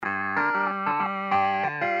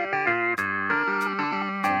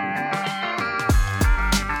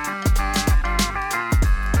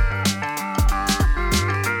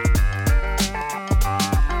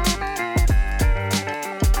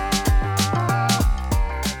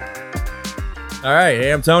All right,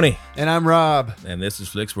 hey, I'm Tony. And I'm Rob. And this is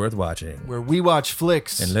Flicks Worth Watching. Where we watch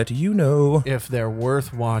flicks. And let you know if they're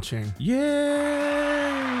worth watching. Yay!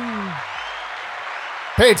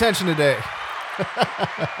 Pay attention today.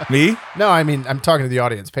 Me? No, I mean, I'm talking to the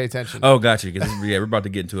audience. Pay attention. Oh, gotcha. Yeah, we're about to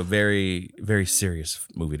get into a very, very serious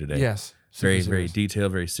movie today. Yes. Very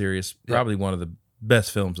detailed, very serious. Yep. Probably one of the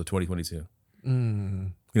best films of 2022.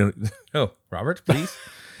 You know, oh, Robert, please.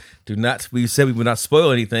 We said we would not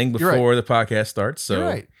spoil anything before the podcast starts.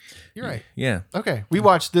 So You're right. Yeah. Okay. We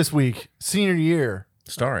watched this week, Senior Year.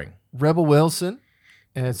 Starring Rebel Wilson.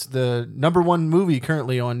 And it's the #1 movie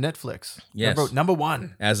currently on Netflix. Yes.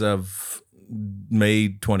 #1. As of May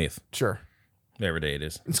 20th. Sure. Whatever day it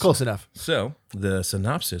is. It's close enough. So, the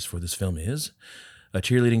synopsis for this film is, a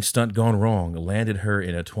cheerleading stunt gone wrong landed her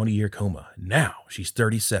in a 20-year coma. Now she's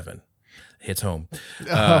 37. Hits home.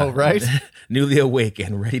 Right? Newly awake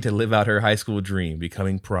and ready to live out her high school dream,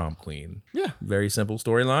 becoming prom queen. Yeah. Very simple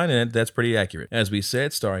storyline, and that's pretty accurate. As we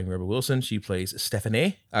said, starring Rebel Wilson, she plays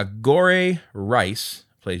Stephanie. Agore Rice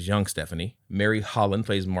plays young Stephanie. Mary Holland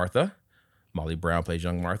plays Martha. Molly Brown plays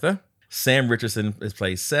young Martha. Sam Richardson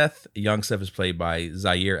plays Seth. Young Seth is played by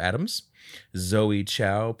Zaire Adams. Zoe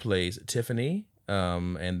Chow plays Tiffany.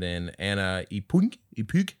 And then Anna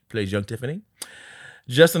Ipuk plays young Tiffany.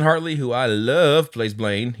 Justin Hartley, who I love, plays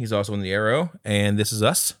Blaine. He's also in The Arrow. And This Is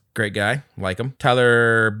Us. Great guy. Like him.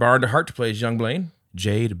 Tyler Barnhart plays young Blaine.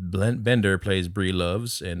 Jade Bender plays Bree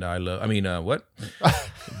Loves. And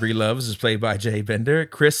Bree Loves is played by Jay Bender.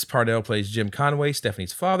 Chris Parnell plays Jim Conway,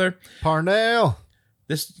 Stephanie's father. Parnell.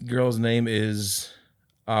 This girl's name is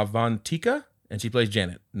Avantika, and she plays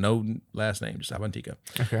Janet. No last name, just Avantika.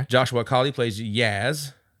 Okay. Joshua Colley plays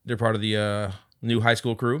Yaz. They're part of the new high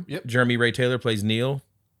school crew. Yep. Jeremy Ray Taylor plays Neil,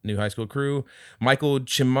 new high school crew. Michael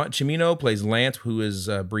Cimino plays Lance, who is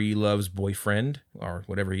Bree Love's boyfriend, or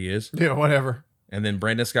whatever he is. Yeah, whatever. And then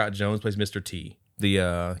Brandon Scott Jones plays Mr. T, the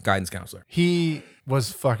guidance counselor. He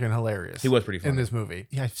was fucking hilarious. He was pretty funny in this movie.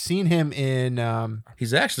 Yeah, I've seen him in...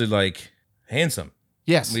 He's actually, like, handsome.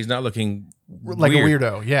 Yes. He's not looking like weird. a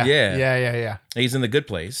weirdo. Yeah. Yeah. He's in The Good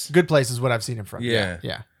Place. Good Place is what I've seen him from.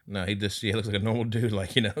 Yeah. No, he looks like a normal dude,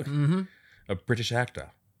 like, a British actor.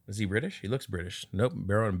 Is he British? He looks British. Nope,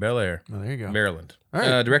 Bel Air. Oh, there you go. Maryland. All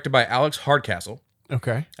right. Directed by Alex Hardcastle.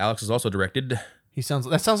 Okay. Alex has also directed...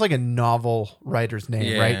 That sounds like a novel writer's name,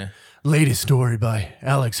 Yeah. right? Latest story by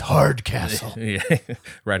Alex Hardcastle. Yeah,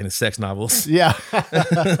 writing sex novels. Yeah.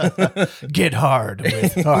 Get hard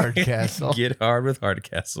with Hardcastle. Get hard with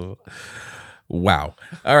Hardcastle. Wow.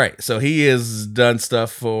 All right, so he has done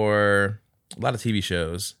stuff for a lot of TV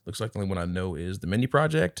shows. Looks like the only one I know is The Mindy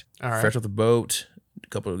Project, All right. Fresh Off the Boat, a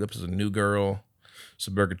couple of episodes of New Girl,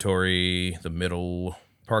 Suburgatory, The Middle,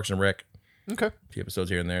 Parks and Rec. Okay. A few episodes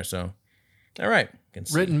here and there, so... All right.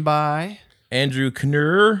 Written by... Andrew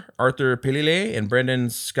Knurr, Arthur Pelile, and Brendan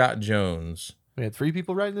Scott Jones. We had 3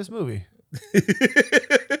 people writing this movie.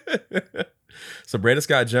 So Brandon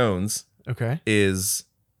Scott Jones is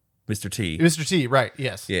Mr. T. Mr. T, right.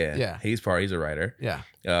 Yes. Yeah. He's a writer.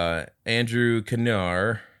 Yeah. Andrew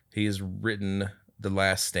Knurr, he's written The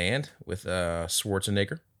Last Stand with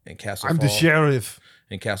Schwarzenegger and Castle Falls. I'm the sheriff.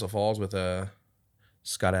 In Castle Falls with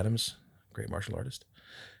Scott Adams, great martial artist.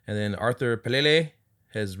 And then Arthur Pelele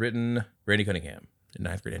has written Randy Cunningham in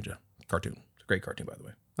Ninth Grade Ninja cartoon. It's a great cartoon, by the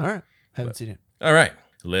way. All right. Haven't seen it. All right.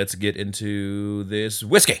 Let's get into this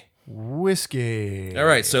whiskey. All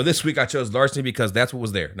right. So this week I chose larceny because that's what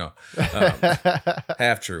was there. No.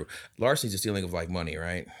 Half true. Larceny's a stealing of like money,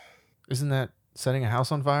 right? Isn't that setting a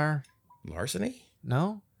house on fire? Larceny?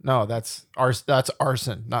 No, that's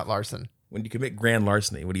arson, not larcen. When you commit grand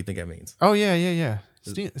larceny, what do you think that means? Oh, yeah.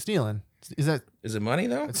 Stealing. Is it money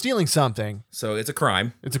though? It's stealing something. So it's a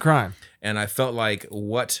crime. It's a crime. And I felt like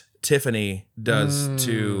what Tiffany does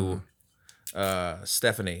to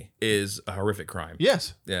Stephanie is a horrific crime.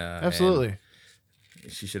 Yes. Yeah. Absolutely.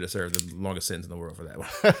 She should have served the longest sentence in the world for that one.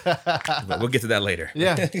 But we'll get to that later.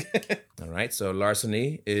 Yeah. All right. So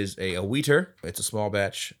larceny is a wheater. It's a small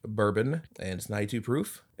batch bourbon and it's 92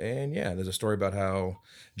 proof. And yeah, there's a story about how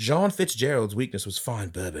John Fitzgerald's weakness was fine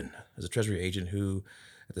bourbon. As a Treasury agent who,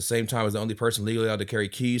 at the same time, was the only person legally allowed to carry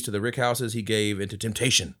keys to the rick houses, he gave into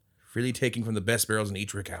temptation, freely taking from the best barrels in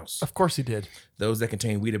each rick house. Of course he did. Those that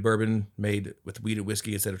contained wheated bourbon made with wheated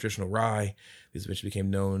whiskey instead of traditional rye. These eventually became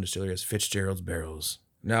known distillery as Fitzgerald's Barrels.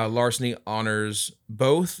 Now, larceny honors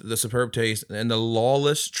both the superb taste and the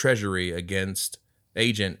lawless treasury against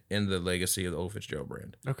agent in the legacy of the old Fitzgerald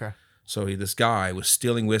brand. Okay. So this guy was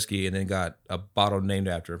stealing whiskey and then got a bottle named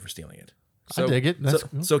after him for stealing it. So, I dig it. That's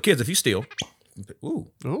cool. So kids, if you steal, ooh,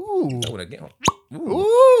 Ooh. that would again.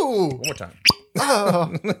 Ooh. One more time.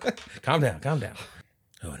 Oh. Calm down.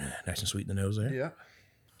 Oh, nice and sweet in the nose there. Yeah.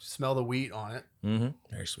 Smell the wheat on it. Mm-hmm.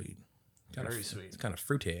 Very sweet. Very sweet. It's kind of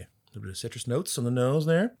fruity. A little bit of citrus notes on the nose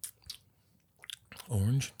there.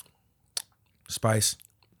 Orange. Spice.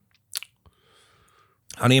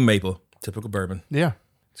 Honey and maple. Typical bourbon. Yeah.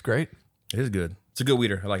 It's great. It is good. It's a good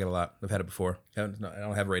weeder. I like it a lot. I've had it before. I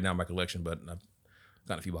don't have it right now in my collection, but I've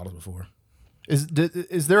gotten a few bottles before.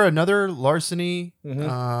 Is there another larceny?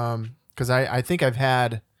 Because I think I've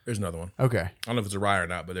had. There's another one. Okay. I don't know if it's a rye or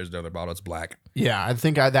not, but there's another bottle. It's black. Yeah, I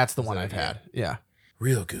think that's the one I've had. Yeah.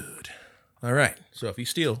 Real good. All right. So if you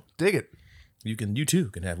steal, Dig it. you too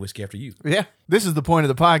can have whiskey after you. Yeah. This is the point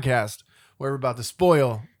of the podcast where we're about to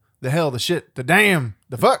spoil the hell, the shit, the damn,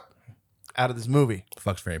 the fuck out of this movie.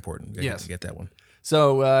 Fuck's very important. Yes. Get that one.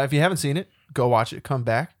 So if you haven't seen it, go watch it. Come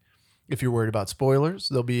back. If you're worried about spoilers,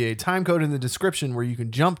 there'll be a time code in the description where you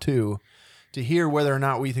can jump to hear whether or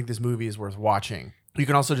not we think this movie is worth watching. You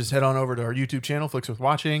can also just head on over to our YouTube channel, Flicks Worth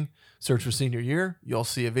Watching, search for Senior Year. You'll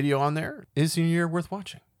see a video on there. Is Senior Year worth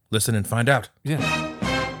watching? Listen and find out. Yeah.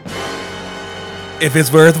 If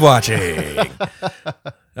it's worth watching.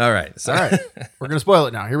 All right. So All right. We're going to spoil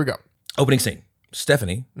it now. Here we go. opening scene.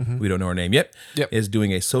 Stephanie, we don't know her name yet, Yep. is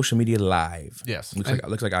doing a social media live. Yes.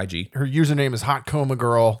 Looks like IG. Her username is Hot Coma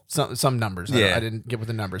Girl. Some numbers. Yeah. I didn't get with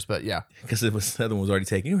the numbers, but yeah. Because the other one was already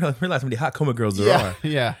taken. You realize how many hot coma girls there are.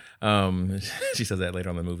 Yeah. She says that later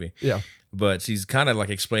on in the movie. Yeah. But she's kind of like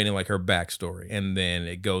explaining like her backstory. And then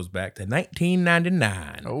it goes back to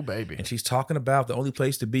 1999. Oh, baby. And she's talking about the only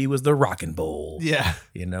place to be was the Rockin' Bowl. Yeah.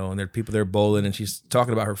 You know, and there are people there bowling, and she's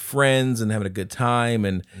talking about her friends and having a good time.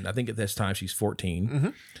 And I think at this time she's 14. Mm-hmm.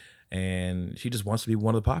 And she just wants to be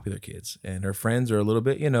one of the popular kids. And her friends are a little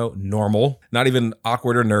bit, normal. Not even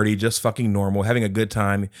awkward or nerdy, just fucking normal, having a good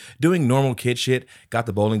time, doing normal kid shit. Got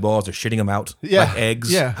the bowling balls, they're shitting them out like eggs.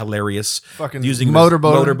 Yeah. Hilarious. Fucking using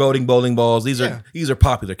motorboating bowling balls. These are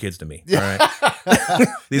popular kids to me. Yeah. All right.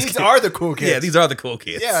 These are the cool kids. Yeah, these are the cool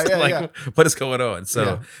kids. Yeah. What is going on?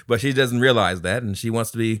 So, but she doesn't realize that, and she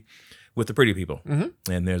wants to be with the pretty people.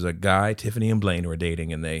 Mm-hmm. And there's a guy, Tiffany and Blaine, who are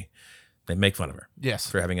dating, and they make fun of her. Yes.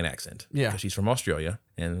 For having an accent. Yeah. Because she's from Australia,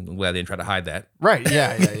 and I'm glad they didn't try to hide that. Right.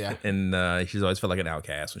 Yeah. And she's always felt like an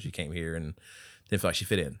outcast when she came here, and didn't feel like she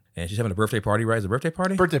fit in. And she's having a birthday party, right? Is it a birthday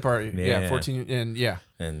party? Birthday party. Yeah. 14, and yeah.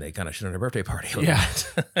 And they kind of shit on her birthday party.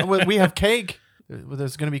 Well, we have cake. Well,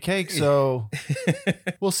 there's going to be cake, so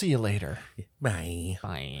we'll see you later. Bye.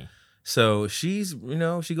 Bye. So she's,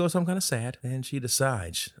 she goes home kind of sad, and she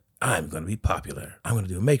decides, I'm going to be popular. I'm going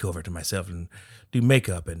to do a makeover to myself and do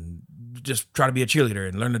makeup and just try to be a cheerleader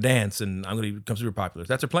and learn to dance, and I'm going to become super popular.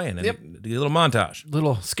 That's her plan. And do a little montage.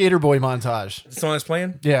 Little skater boy montage. The song that's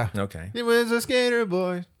playing? Yeah. Okay. It was a skater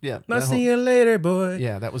boy. Yeah. I'll see you later, boy.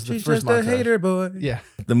 Yeah, that was the She's first just montage. a hater, boy. Yeah.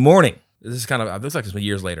 The morning. This is kind of, it looks like it's been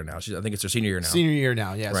years later now. I think it's her senior year now. Senior year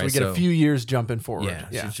now, yeah. So Right, we get a few years jumping forward.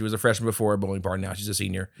 Yeah. She was a freshman before a bowling party. Now she's a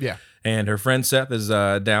senior. Yeah. And her friend Seth is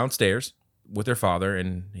downstairs with her father,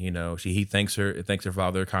 and he thanks her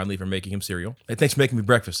father kindly for making him cereal. Hey, thanks for making me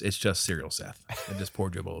breakfast. It's just cereal, Seth. I just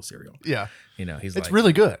poured you a bowl of cereal. Yeah. He's It's like,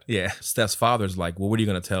 really good. yeah. Steph's father's like, well, what are you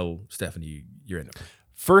going to tell Stephanie you're in it?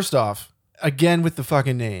 First off, again with the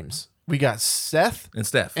fucking names. We got Seth And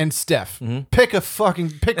Steph. and Steph. Mm-hmm. Pick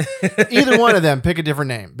either one of them, pick a different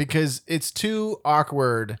name because it's too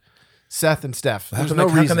awkward. Seth and Steph. How There's come no how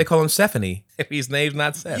come reason. they call him Stephanie if his name's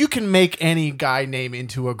not Seth? You can make any guy name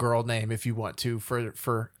into a girl name if you want to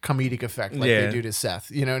for comedic effect, like they do to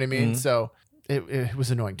Seth. You know what I mean? Mm-hmm. So it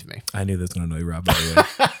was annoying to me. I knew this was going to annoy Rob, by the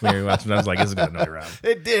way. When you were watching, I was like, this is going to annoy Rob.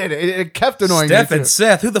 It did. It kept annoying Steph me. and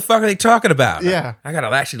Seth, who the fuck are they talking about? Yeah. I got to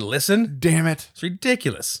actually listen. Damn it. It's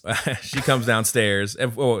ridiculous. She comes downstairs,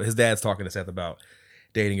 and his dad's talking to Seth about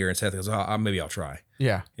dating her, and Seth goes, maybe I'll try.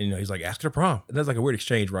 Yeah. And he's like, ask her to prom. And that's like a weird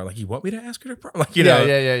exchange, right? Like, you want me to ask her to prom? Like,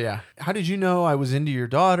 Yeah. How did you know I was into your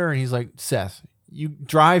daughter? And he's like, Seth, you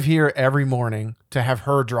drive here every morning to have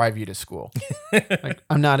her drive you to school. Like,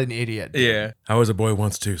 I'm not an idiot. Yeah. I was a boy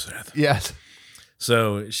once too, Seth. Yes.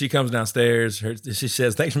 So she comes downstairs. She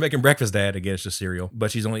says, thanks for making breakfast, Dad. Again, it's just cereal.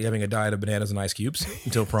 But she's only having a diet of bananas and ice cubes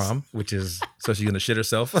until prom, which is, so she's going to shit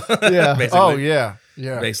herself. Yeah. Basically. Oh, yeah.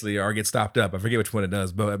 Yeah. Basically, or get stopped up. I forget which one it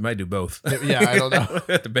does, but it might do both. Yeah, I don't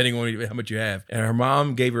know. Depending on how much you have. And her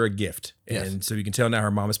mom gave her a gift. Yes. And so you can tell now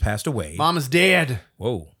her mom has passed away. Mom is dead.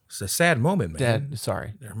 Whoa. It's a sad moment, man. Dead.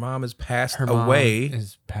 Sorry. Her mom has passed Her mom away.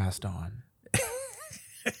 is passed on.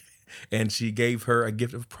 And she gave her a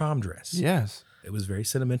gift of prom dress. Yes. It was very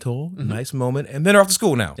sentimental, nice moment. And then they're off to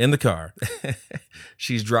school now, in the car.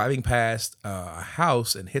 She's driving past a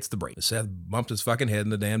house and hits the brake. Seth bumped his fucking head in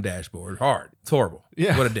the damn dashboard hard. It's horrible.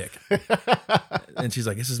 Yeah. What a dick. And she's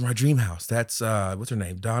like, this is my dream house. That's, what's her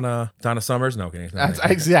name? Donna Summers? No, okay. That's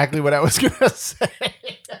exactly what I was going to say.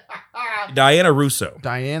 Diana Russo.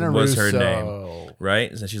 Diana was Russo. her name, right?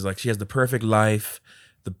 And she's like, she has the perfect life,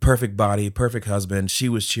 the perfect body, perfect husband. She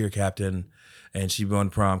was cheer captain. And she won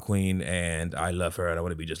prom queen, and I love her, and I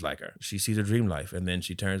want to be just like her. She sees her dream life, and then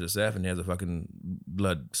she turns to Seth, and he has a fucking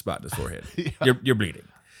blood spot in his forehead. Yeah. You're bleeding.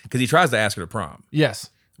 Because he tries to ask her to prom. Yes.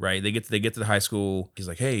 Right? They get to the high school. He's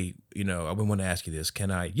like, hey, I've been wanting to ask you this. Can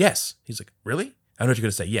I? Yes. He's like, really? I know what you're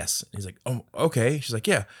going to say. Yes. And he's like, oh, okay. She's like,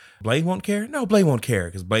 yeah. Blaine won't care? No, Blaine won't care.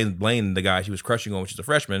 Because Blaine, the guy she was crushing on when she's a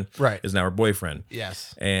freshman, right, is now her boyfriend.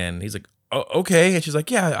 Yes. And he's like, oh, okay. And she's like,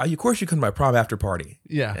 yeah, of course you come to my prom after party.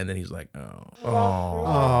 Yeah. And then he's like,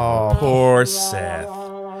 oh, poor Seth.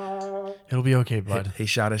 It'll be okay, bud. He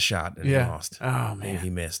shot a shot and he lost. Oh, man. And he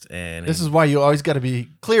missed. And this is why you always got to be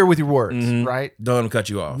clear with your words, right? Don't let him cut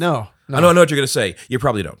you off. No. I know what you're going to say. You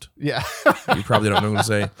probably don't. Yeah. You probably don't know what I'm going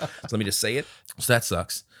to say. So let me just say it. So that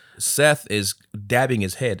sucks. Seth is dabbing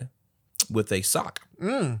his head with a sock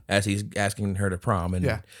as he's asking her to prom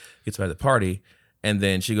and gets by the party. And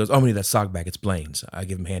then she goes, oh, I need that sock back. It's Blaine's. I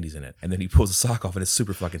give him handies in it. And then he pulls the sock off and it's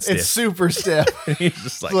super fucking stiff. It's super stiff. He's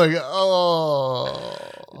just like, oh.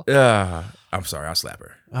 I'm sorry. I'll slap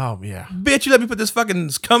her. Oh, yeah. Bitch, you let me put this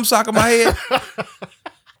fucking cum sock on my head?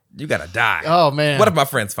 You got to die. Oh, man. What if my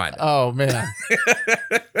friends find it? Oh, man.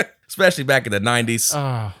 Especially back in the 90s.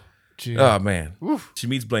 Oh, geez. Oh, man. Oof. She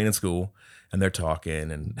meets Blaine in school. And they're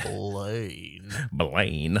talking and Blaine.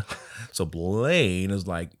 So Blaine is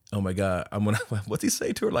like, oh my God, what's he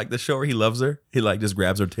say to her? Like the show her he loves her. He like just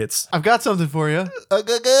grabs her tits. I've got something for you.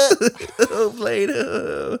 Oh, Blaine.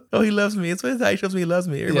 Oh, he loves me. It's what he shows me he loves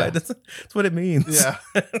me. Everybody, that's what it means. Yeah.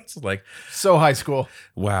 It's like so high school.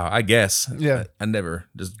 Wow, I guess. Yeah. I never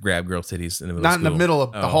just grabbed girls' titties in the middle Not of school. in the middle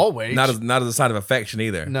of the hallway. Not as a sign of affection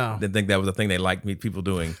either. No. Didn't think that was a thing they liked people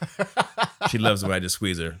doing. She loves it when I just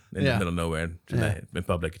squeeze her in the middle of nowhere. In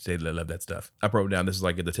public, they love that stuff. I wrote down this is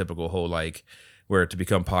like the typical whole like where to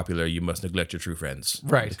become popular you must neglect your true friends,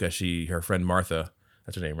 right? Because her friend Martha,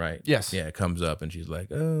 that's her name, right? Yes. Yeah, comes up and she's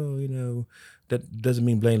like, oh, that doesn't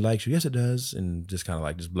mean Blaine likes you. Yes, it does, and just kind of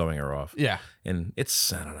like just blowing her off. Yeah, and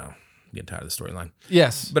it's I don't know, I'm getting tired of the storyline.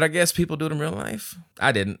 Yes, but I guess people do it in real life.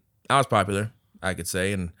 I didn't. I was popular, I could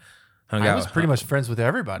say, and hung out. I was pretty much friends with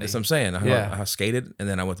everybody. That's what I'm saying. I skated, and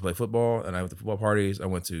then I went to play football, and I went to football parties. I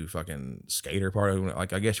went to fucking skater parties.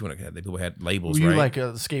 Like I guess you want to. People had labels. Were you right? like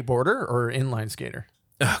a skateboarder or inline skater?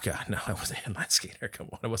 Oh God, no! I wasn't an inline skater. Come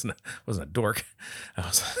on, I wasn't a dork. I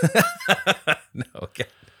was no. Okay.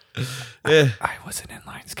 I was an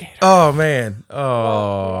inline skater. Oh man.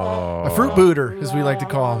 Oh. A fruit booter, as we like to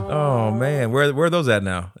call them. Oh man, where are those at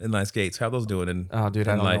now? Inline skates. How are those doing? Oh dude,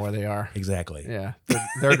 I don't know where they are. Exactly. Yeah,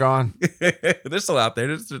 they're gone. They're still out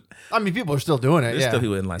there. I mean, people are still doing it. There's still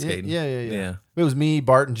people inline skating. Yeah. It was me,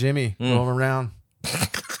 Bart, and Jimmy going around.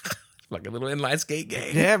 Like a little inline skate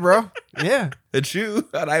game. Yeah, bro. Yeah. It's you,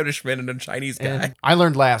 an Irishman and a Chinese guy. And I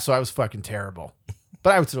learned last, so I was fucking terrible.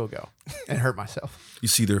 But I would still go and hurt myself. You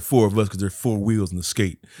see, there are four of us because there are four wheels in the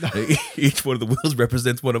skate. Each one of the wheels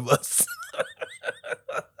represents one of us.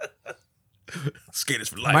 Skaters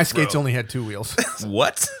for life. My skates only had 2 wheels.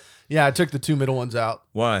 What? Yeah, I took the 2 middle ones out.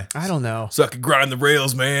 Why? I don't know. So I could grind the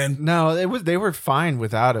rails, man. No, they were fine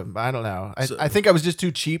without them. I don't know. I think I was just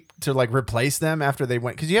too cheap to like replace them after they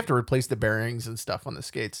went, because you have to replace the bearings and stuff on the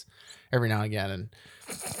skates every now and again, and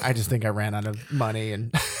I just think I ran out of money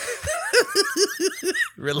and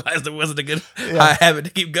realized it wasn't a good habit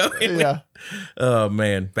to keep going. Yeah. Oh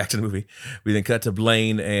man, back to the movie. We then cut to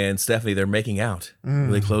Blaine and Stephanie. They're making out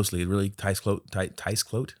really closely, really tight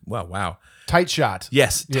clote. Wow. Tight shot.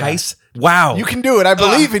 Yes, tight. Wow. You can do it. I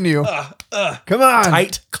believe in you. Come on.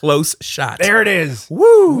 Tight, close shot. There it is.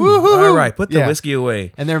 Woo. Woo-hoo. All right, put the whiskey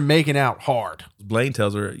away. And they're making out hard. Blaine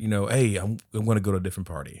tells her, hey, I'm going to go to a different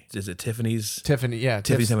party. Is it Tiffany's? Tiffany, yeah.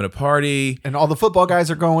 Tiffany's having a party. And all the football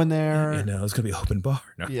guys are going there. And it's going to be an open bar.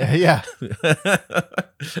 No. Yeah.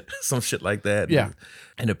 Some shit like that. Yeah.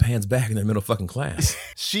 And it pans back in the middle of fucking class.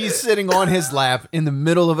 She's sitting on his lap in the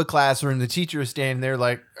middle of a classroom. The teacher is standing there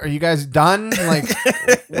like, are you guys done? Like,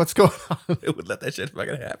 what's going on? It would let that shit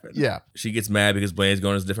fucking happen. Yeah. She gets mad because Blaine's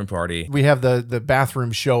going to a different party. We have the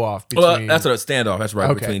bathroom show off. Well, that's what a standoff. That's right.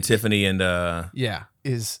 Okay. Between Tiffany and... Yeah.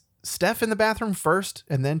 Is Steph in the bathroom first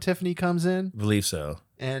and then Tiffany comes in? I believe so.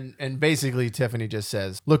 And basically Tiffany just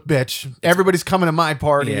says, look, bitch, everybody's coming to my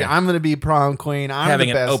party. Yeah. I'm going to be prom queen. I'm Having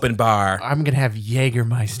the an best. open bar. I'm going to have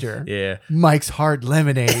Jägermeister. Yeah. Mike's Hard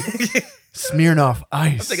Lemonade. Smirnoff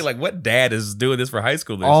Ice. I'm thinking like, what dad is doing this for high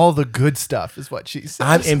schoolers? All the good stuff is what she says.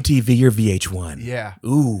 I'm MTV, you're VH1. Yeah.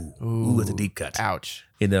 Ooh, it's a deep cut. Ouch.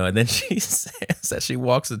 You know, and then she says as she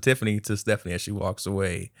walks to Stephanie as she walks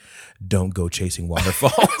away, don't go chasing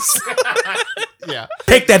waterfalls. Yeah.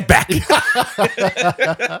 Take that back.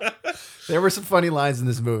 There were some funny lines in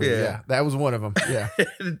this movie. Yeah. Yeah. That was one of them. Yeah.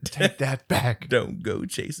 Take that back. Don't go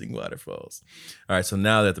chasing waterfalls. All right, so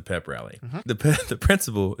now they're at the pep rally. The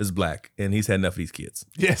principal is black, and he's had enough of these kids.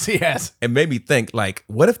 Yes, he has. It made me think, like,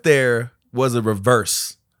 what if there was a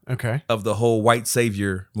reverse Okay. of the whole white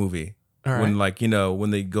savior movie? All right. When, like, you know,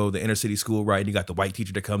 when they go to inner city school, right, and you got the white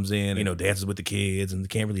teacher that comes in, you know, dances with the kids and they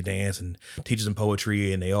can't really dance and teaches them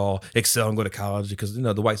poetry and they all excel and go to college because, you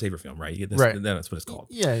know, the white savior film, right? You get this, Right. That's what it's called.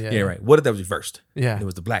 Yeah. Yeah, right. What if that was reversed? Yeah. It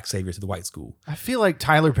was the black savior to the white school. I feel like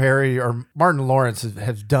Tyler Perry or Martin Lawrence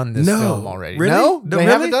have done this film already. Really? No? They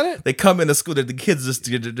haven't done it? They come into school, the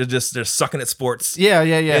kids they're sucking at sports. Yeah.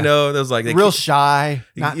 You know, there's like real shy,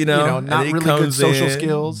 not, and not then he really good comes social in,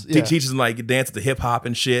 skills. Yeah. Teaches them like dance to hip hop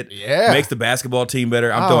and shit. Yeah. Makes the basketball team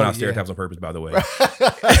better. I'm Oh, throwing out yeah. stereotypes on purpose, by the way.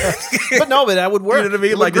 But no, but that would work. You know what I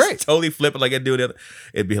mean? It would Like be great. just totally flip it like I do it.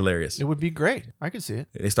 It'd be hilarious. It would be great. I could see it.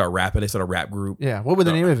 They start rapping. They start a rap group. Yeah. What would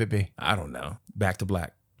the name of it be? I don't know. Back to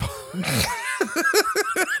Black.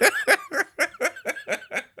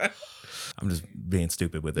 I'm just being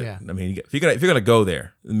stupid with it. Yeah. I mean, if you're gonna go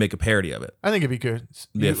there and make a parody of it, I think it'd be good.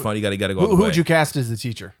 be fun. You gotta go. all the Who way. would you cast as the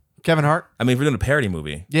teacher? Kevin Hart? I mean, if we're doing a parody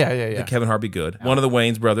movie, Yeah. Kevin Hart be good. One of the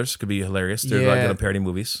Wayans brothers could be hilarious. They're like Yeah. doing parody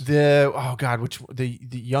movies. The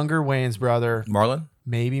younger Wayans brother, Marlon.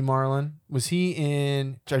 maybe Marlon. Was he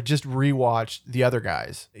in? I just rewatched The Other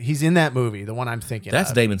Guys. He's in that movie, the one I'm thinking.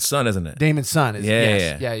 That's of. Damon's son, isn't it? Damon's son. Is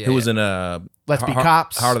Yeah. Who was in Let's Be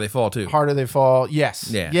Cops. Harder They Fall too. Harder They Fall. Yes.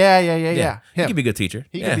 Yeah. Yeah. He Him. could be a good teacher.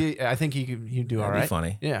 He could be. I think he'd do all That'd right. be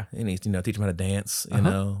funny. Yeah. He needs to teach them how to dance, you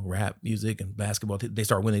know, rap, music, and basketball. They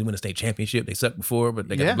start winning. They win a state championship. They sucked before, but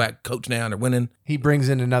they got Yeah. a black coach now and they're winning. He brings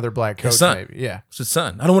in another black coach. His son. Maybe. Yeah. It's his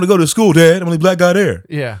son. I don't want to go to school, Dad. I'm the only black guy there.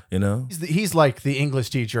 Yeah. You know? He's like the English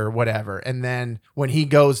teacher or whatever. And then when he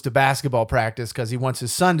goes to basketball practice because he wants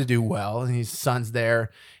his son to do well, and his son's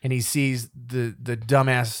there, and he sees the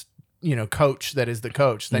dumbass, coach that is the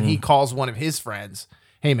coach, then he calls one of his friends,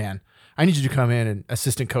 hey man, I need you to come in and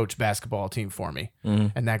assistant coach basketball team for me.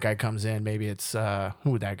 And that guy comes in. Maybe it's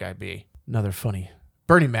who would that guy be? Another funny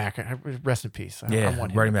Bernie Mac. Rest in peace. I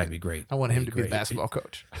want him Bernie Mac would be great. I want him to be the great. basketball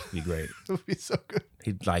coach. He'd be great. It would be so good.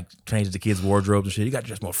 He like changes the kids' wardrobes and shit. You got to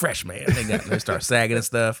dress more fresh, man. They start sagging and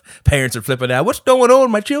stuff. Parents are flipping out. What's going on with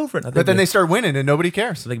my children? But then they start winning and nobody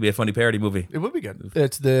cares. I think it'd be a funny parody movie. It would be good.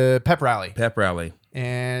 It's the pep rally. Pep rally.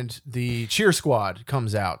 And the cheer squad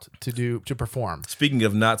comes out to perform. Speaking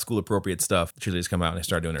of not school appropriate stuff, the cheerleaders come out and they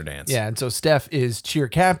start doing their dance. Yeah, and so Steph is cheer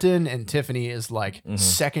captain and Tiffany is like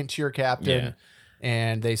second cheer captain. Yeah.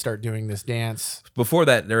 And they start doing this dance. Before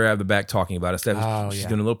that, they're at the back talking about it. She's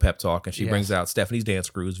doing a little pep talk, and she brings out Stephanie's Dance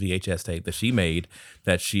Crews VHS tape that she made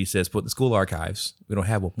that she says put in the school archives. We don't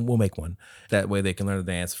have one. We'll make one. That way they can learn the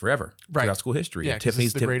dance forever throughout school history. Yeah, And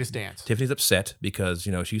Tiffany's the greatest dance. Tiffany's upset because,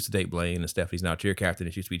 she used to date Blaine, and Stephanie's now cheer captain,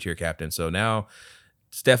 and she used to be cheer captain. So now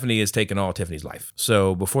Stephanie is taking all Tiffany's life.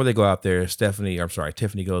 So before they go out there, Tiffany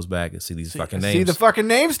goes back and see these fucking names. See the fucking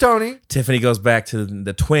names, Tony. Tiffany goes back to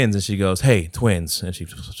the twins and she goes, hey, twins. And she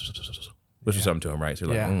whispers something to him, right?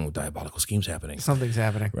 So you're like, diabolical schemes happening. Something's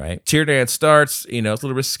happening. Right. Cheer dance starts, it's a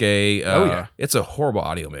little risque. yeah. It's a horrible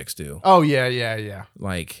audio mix, too. Oh, yeah.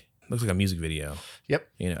 Like, looks like a music video. Yep.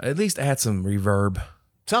 At least add some reverb.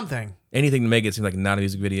 Something. Anything to make it seem like not a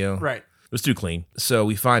music video. Right. It was too clean. So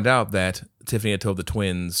we find out that Tiffany had told the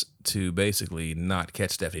twins to basically not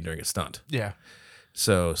catch Stephanie during a stunt. Yeah.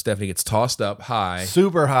 So Stephanie gets tossed up high.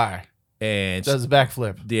 Super high. And does a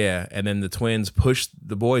backflip. Yeah. And then the twins push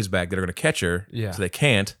the boys back that are going to catch her. Yeah. So they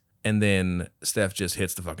can't. And then Steph just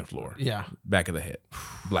hits the fucking floor. Yeah. Back of the head.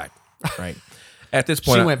 Black. Right. At this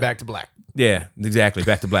point, she went back to black. Yeah, exactly.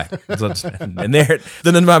 Back to black. And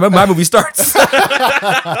then my movie starts.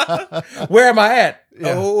 Where am I at?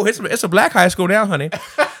 Yeah. Oh, it's a black high school now, honey.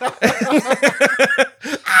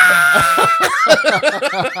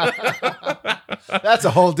 That's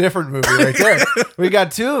a whole different movie right there. We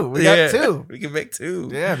got two. We got two. We can make two.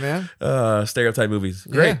 Yeah, man. Stereotype movies.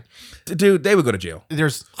 Great. Dude, they would go to jail.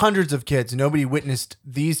 There's hundreds of kids. Nobody witnessed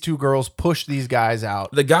these two girls push these guys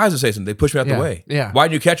out. The guys would say something. They pushed me out the way. Yeah. Why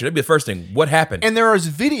didn't you catch it? That'd be the first thing. What happened? And there is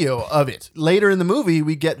video of it. Later in the movie,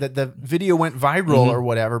 we get that the video went viral or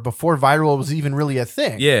whatever before viral was even really a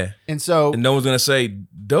thing. Yeah. And so... And no one's going to say,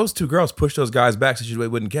 those two girls pushed those guys back so she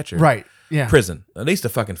wouldn't catch her. Right. Yeah. Prison. At least a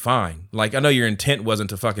fucking fine. Like, I know your intent wasn't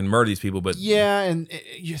to fucking murder these people, but... Yeah, and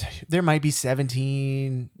there might be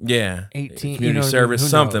 17... Yeah. 18... Community service,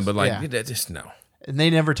 something, knows? but like, just no. And they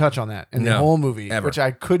never touch on that in the whole movie, which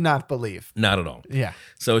I could not believe. Not at all. Yeah.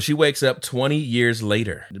 So she wakes up 20 years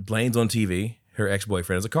later. Blaine's on TV. Her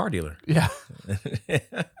ex-boyfriend is a car dealer. Yeah.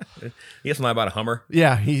 He has to lie about a Hummer.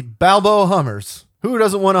 Yeah, he Balboa Hummers. Who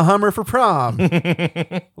doesn't want a Hummer for prom?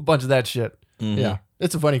 A bunch of that shit. Yeah.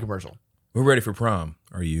 It's a funny commercial. We're ready for prom.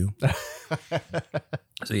 Are you?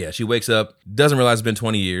 So yeah, she wakes up, doesn't realize it's been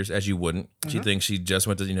 20 years, as you wouldn't. She thinks she just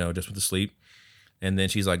went to sleep. And then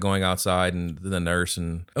she's like going outside and the nurse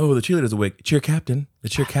and, oh, the cheerleader's awake. Cheer captain. The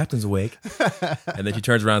cheer captain's awake. And then she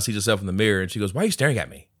turns around and sees herself in the mirror and she goes, why are you staring at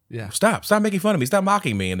me? Yeah. Stop making fun of me. Stop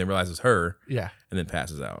mocking me. And then realizes her. Yeah. And then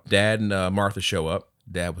passes out. Dad and Martha show up.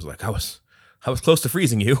 Dad was like, I was close to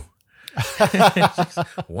freezing you.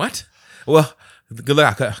 What? Well, good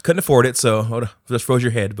luck. I couldn't afford it, so just froze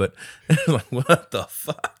your head. But like, what the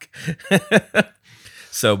fuck?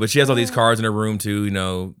 But she has all these cards in her room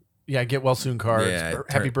too, Yeah, get well soon cards,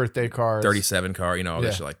 happy birthday cards, 37 card, all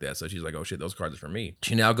this shit like that. So she's like, oh shit, those cards are for me.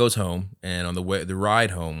 She now goes home, and on the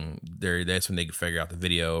ride home, that's when they figure out the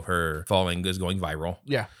video of her falling is going viral.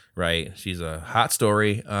 Yeah. Right. She's a hot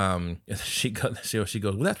story. She goes,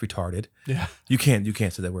 well, that's retarded. Yeah. You can't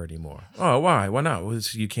say that word anymore. Oh, why? Why not? Well,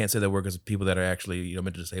 you can't say that word because people that are actually,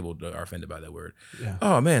 mentally disabled are offended by that word. Yeah.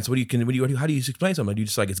 Oh man. So how do you explain something? Do you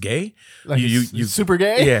just like, it's gay? Like you super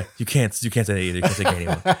gay? Yeah. You can't say that either. You can't say gay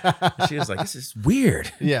anymore. And she was like, this is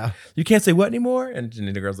weird. Yeah. You can't say what anymore? And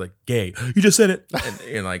the girl's like, gay. You just said it.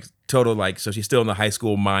 And like, total, like, so she's still in the high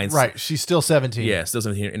school mindset. Right. She's still 17. Yeah, still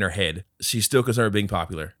 17 in her head. She's still concerned with being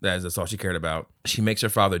popular. That's all she cared about. She makes her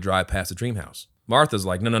father drive past the dream house. Martha's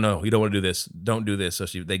like, no, you don't want to do this. Don't do this. So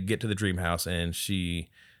they get to the dream house and she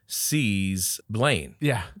sees Blaine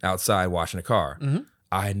outside washing a car. Mm-hmm.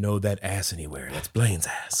 I know that ass anywhere. That's Blaine's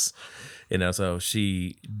ass. So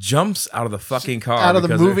she jumps out of the fucking car. Out of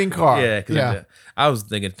the moving car. Yeah. I was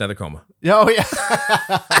thinking another coma. Oh, yeah.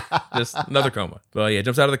 Just another coma. Well, yeah,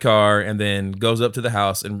 jumps out of the car and then goes up to the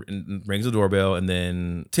house and rings the doorbell. And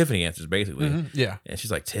then Tiffany answers, basically. Mm-hmm. Yeah. And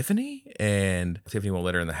she's like, Tiffany? And Tiffany won't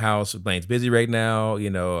let her in the house. Blaine's busy right now.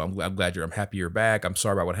 I'm glad I'm happy you're back. I'm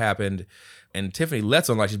sorry about what happened. And Tiffany lets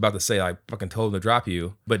on like she's about to say, I fucking told him to drop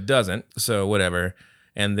you, but doesn't. So whatever.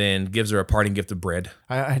 And then gives her a parting gift of bread.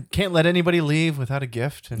 I can't let anybody leave without a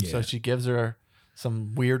gift. And so she gives her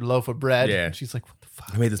some weird loaf of bread. Yeah. And she's like, what the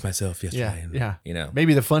fuck? I made this myself yesterday. Yeah.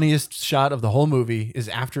 Maybe the funniest shot of the whole movie is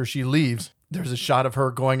after she leaves. There's a shot of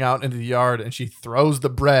her going out into the yard and she throws the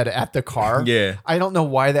bread at the car. Yeah. I don't know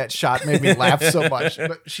why that shot made me laugh so much,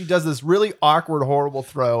 but she does this really awkward, horrible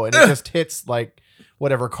throw and it just hits like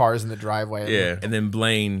whatever car's in the driveway. Yeah. And then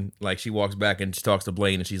Blaine, like she walks back and she talks to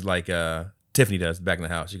Blaine and she's like, Tiffany does back in the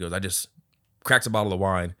house. She goes, I just cracks a bottle of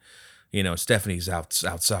wine. Stephanie's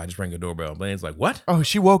outside, just ring the doorbell. Blaine's like, what? Oh,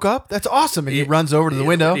 she woke up? That's awesome. And he runs over to the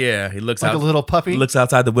window. Yeah, he looks like out, a little puppy. Looks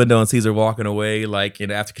outside the window and sees her walking away. Like,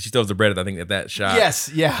 after she throws the bread, I think at that shot.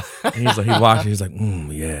 Yes, yeah. And he's like, he watches. He's like,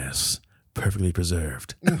 yes, perfectly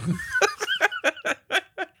preserved.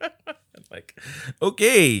 Like,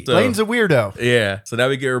 okay. So, Blaine's a weirdo. Yeah. So now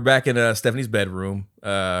we get her back in Stephanie's bedroom.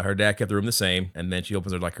 Her dad kept the room the same. And then she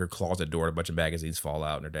opens her closet door and a bunch of magazines fall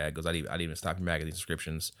out. And her dad goes, I didn't even stop your magazine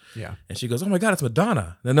subscriptions. Yeah. And she goes, oh my God, it's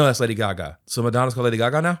Madonna. No, that's Lady Gaga. So Madonna's called Lady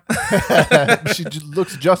Gaga now? She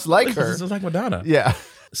looks just like her. Just like Madonna. Yeah.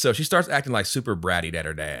 So she starts acting like super bratty at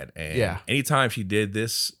her dad. And anytime she did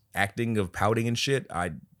this acting of pouting and shit,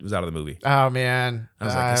 I was out of the movie. Oh man,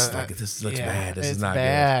 I was like, this looks bad. This is not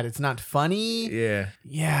bad. Good. It's not funny.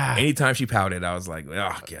 Yeah. Anytime she pouted, I was like,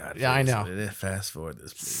 oh God. Yeah, I know. Fast forward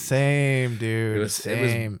this, please. Same, dude.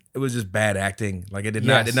 Same. It was just bad acting. Like it did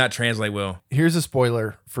not translate well. Here's a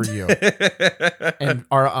spoiler for you and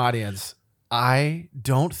our audience. I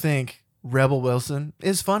don't think Rebel Wilson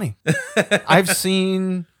is funny. I've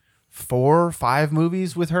seen 4 or 5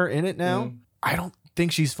 movies with her in it now. I don't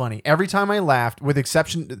think she's funny. Every time I laughed, with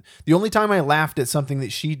exception, the only time I laughed at something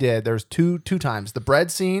that she did, there's two times: the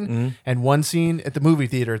bread scene and one scene at the movie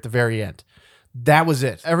theater at the very end. That was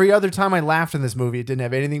it. Every other time I laughed in this movie, it didn't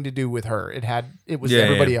have anything to do with her. It was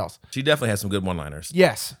everybody else. She definitely has some good one-liners.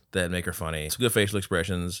 Yes. That make her funny. Some good facial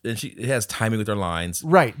expressions. And it has timing with her lines.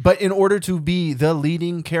 Right. But in order to be the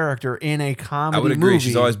leading character in a comedy I would agree. movie,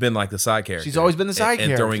 She's always been like the side character. She's always been the side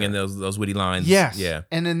character. And throwing in those witty lines. Yes. Yeah.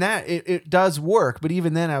 And in that, it does work. But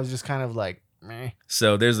even then, I was just kind of like, meh.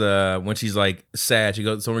 So there's when she's like sad,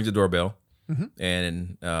 someone rings the doorbell.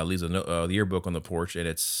 And leaves the yearbook on the porch, and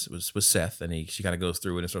it was Seth, and she kind of goes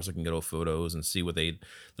through it and starts looking at old photos and see what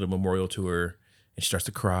little memorial to her, and she starts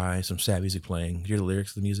to cry. Some sad music playing. You hear the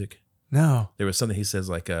lyrics of the music? No. There was something he says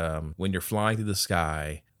like, "When you're flying through the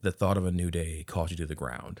sky, the thought of a new day calls you to the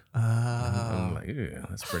ground." I'm like, ew,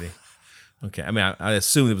 that's pretty. Okay, I mean, I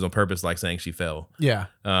assumed it was on purpose, like saying she fell. Yeah.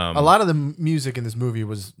 A lot of the music in this movie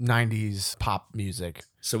was 90s pop music.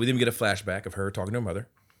 So we didn't get a flashback of her talking to her mother.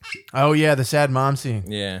 Oh yeah, the sad mom scene.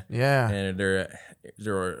 Yeah, yeah. And they're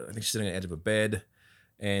I think she's sitting on the edge of a bed,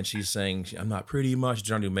 and she's saying, "I'm not pretty much." She's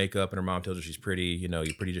trying to do makeup, and her mom tells her she's pretty. You know,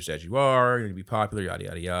 you're pretty just as you are. You're gonna be popular. Yada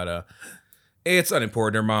yada yada. It's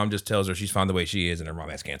unimportant. Her mom just tells her she's fine the way she is, and her mom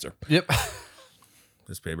has cancer. Yep.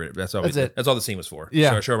 That's all. That's all the scene was for.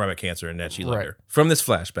 Yeah. Show her mom had cancer, and that she loved her. From this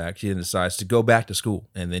flashback, she then decides to go back to school,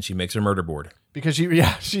 and then she makes her murder board because she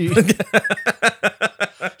She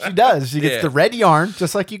does. She gets the red yarn,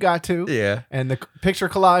 just like you got to. Yeah. And the picture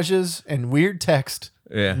collages and weird text.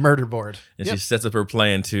 Yeah. Murder board. And she sets up her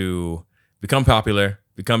plan to become popular,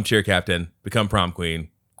 become cheer captain, become prom queen,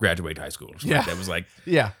 graduate high school. Yeah. That was like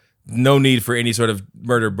yeah. No need for any sort of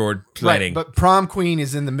murder board planning. Right, but prom queen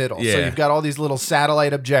is in the middle. Yeah. So you've got all these little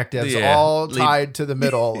satellite objectives all tied to the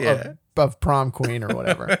middle of prom queen or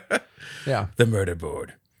whatever. Yeah. The murder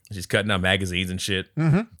board. She's cutting out magazines and shit.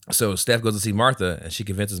 Mm-hmm. So Steph goes to see Martha, and she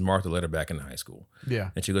convinces Martha to let her back into high school. Yeah.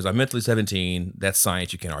 And she goes, "I'm mentally 17. That's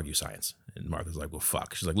science. You can't argue science." And Martha's like, "Well,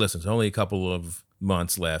 fuck." She's like, "Listen, it's only a couple of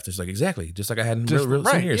months left." And she's like, "Exactly. Just like I had in real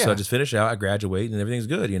senior. So I just finish out, I graduate, and everything's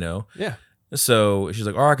good, you know?" Yeah. So she's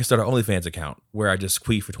like, "Oh, I can start an OnlyFans account where I just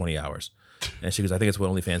queef for 20 hours. And she goes, "I think it's what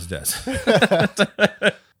OnlyFans does."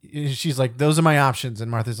 She's like, "Those are my options."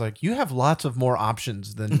 And Martha's like, "You have lots of more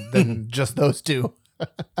options than just those two."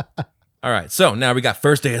 All right, so now we got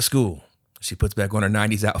first day of school. She puts back on her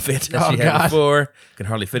 90s outfit that she had before. Can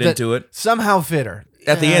hardly fit into it. Somehow fit her.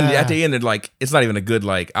 At the end, they're like, it's not even a good,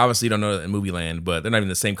 like, obviously you don't know it in movie land, but they're not even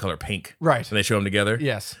the same color pink. Right. When they show them together.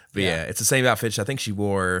 Yes. But yeah, it's the same outfit. I think she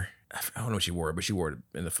wore, I don't know what she wore, but she wore it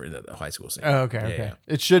in the high school scene. Oh, okay. Yeah.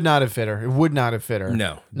 It should not have fit her. It would not have fit her.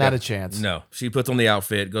 No. Not a chance. No. She puts on the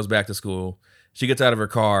outfit, goes back to school. She gets out of her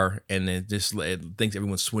car and then just thinks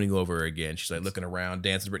everyone's swooning over her again. She's like looking around,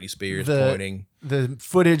 dancing Britney Spears, pointing. The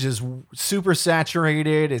footage is super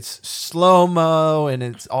saturated. It's slow-mo and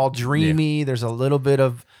it's all dreamy. Yeah. There's a little bit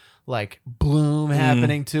of like bloom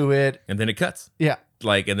happening to it. And then it cuts. Yeah.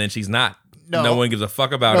 Like, and then she's not. No one gives a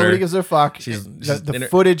fuck about her. Nobody gives a fuck. The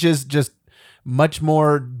footage is just much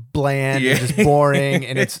more bland and just boring.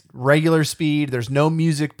 And it's regular speed. There's no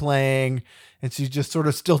music playing. And she's just sort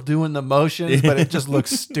of still doing the motions, but it just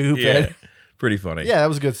looks stupid. Yeah, pretty funny. Yeah, that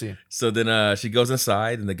was a good scene. So then she goes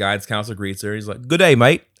inside, and the guidance counselor greets her. He's like, "Good day,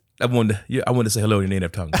 mate. I wanted to say hello in your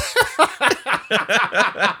native tongue."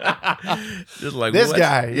 Just like this what?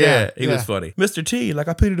 guy. Yeah, he was funny. Mr. T, like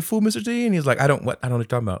I pity the fool, Mr. T, and he's like, I don't know what you're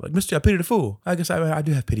talking about. Like, Mr. T, I pity the fool. I guess I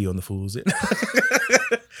do have pity on the fools.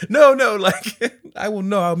 No, like I will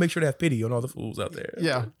know. I'll make sure to have pity on all the fools out there.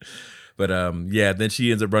 Yeah. But then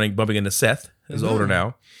she ends up bumping into Seth, who's older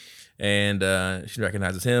now, and she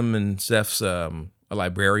recognizes him. And Seth's a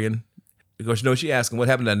librarian. Because she asks him, "What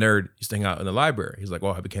happened to that nerd? He's staying out in the library." He's like,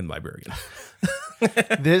 "Well, I became a librarian."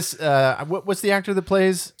 This what's the actor that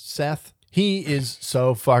plays Seth? He is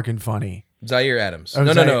so fucking funny. Zaire Adams. Oh,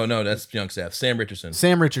 No, that's young Seth. Sam Richardson.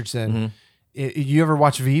 Mm-hmm. You ever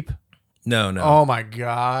watch Veep? No. Oh my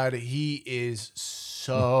god, he is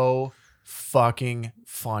so fucking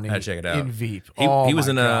funny. I check it out. In Veep. He was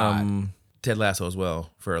in Ted Lasso as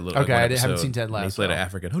well for a little. Okay, I haven't seen Ted Lasso. He played an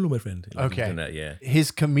African. Hello, my friend. Okay, that, yeah.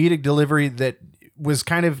 His comedic delivery that was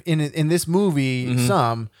kind of in this movie.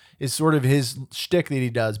 Is sort of his shtick that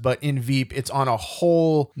he does, but in Veep, it's on a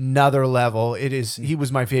whole nother level. He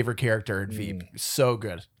was my favorite character in Veep. So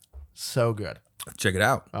good, so good. Check it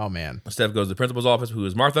out. Oh man. Steph goes to the principal's office, who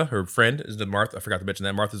is Martha. Her friend is Martha. I forgot to mention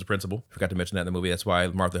that. Martha's the principal. Forgot to mention that in the movie. That's why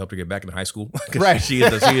Martha helped her get back into high school. Right. She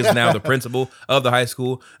is now the principal of the high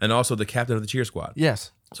school and also the captain of the cheer squad.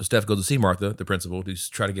 Yes. So Steph goes to see Martha, the principal,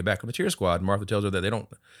 to try to get back on the cheer squad. Martha tells her that they don't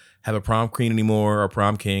have a prom queen anymore or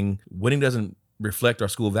prom king. Winning doesn't reflect our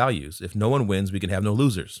school values. If no one wins, we can have no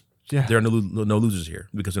losers. Yeah. There are no losers here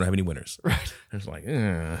because we don't have any winners. Right. It's like,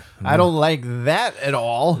 I don't like that at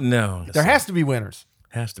all. no. There has to be winners.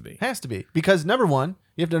 Has to be. Has to be. Because number one,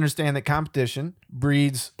 you have to understand that competition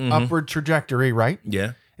breeds upward trajectory, right?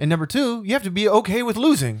 Yeah. And number two, you have to be okay with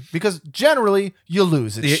losing because generally you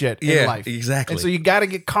lose at shit in life. Exactly. And so you got to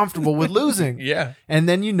get comfortable with losing. Yeah. And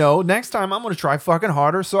then next time I'm going to try fucking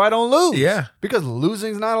harder so I don't lose. Yeah. Because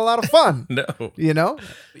losing's not a lot of fun. No.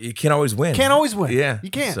 You can't always win. Can't always win. Yeah. You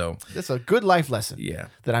can't. So that's a good life lesson. Yeah.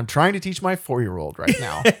 That I'm trying to teach my 4-year-old right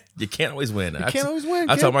now. You can't always win. You can't always win.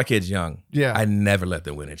 I tell my kids young. Yeah. I never let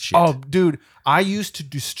them win at shit. Oh, dude, I used to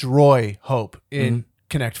destroy Hope in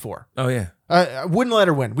Connect 4. Oh yeah. I wouldn't let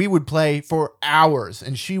her win. We would play for hours,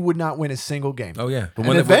 and she would not win a single game. Oh yeah. But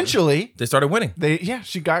And eventually, they started winning.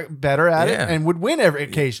 she got better at it Yeah. and would win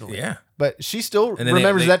occasionally. Yeah. But she still And then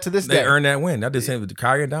remembers that to this they day. earned that win. I did the same with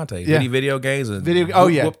Kyrie and Dante. Yeah. Video games and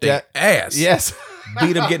whoop their ass. Yes.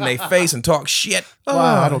 Beat them, get in their face, and talk shit.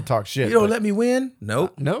 Wow, I don't talk shit. You don't let me win?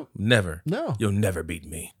 Nope. Nope. Never. No. You'll never beat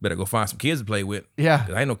me. Better go find some kids to play with. Yeah.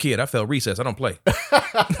 'Cause I ain't no kid. I failed recess. I don't play. That's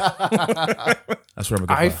what I'm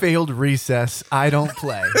going I to failed recess. I don't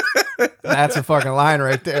play. That's a fucking line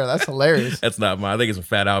right there. That's hilarious. That's not mine. I think it's a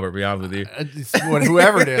Fat Albert, to be honest with you. It's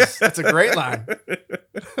whoever it is. That's a great line.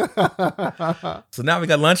 So now we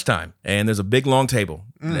got lunchtime, and there's a big long table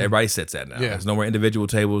that everybody sits at now. Yeah. There's no more individual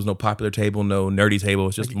tables, no popular table, no nerdy table.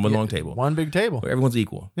 It's just one long table. One big table. Where everyone's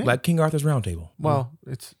equal. Like King Arthur's round table. Well,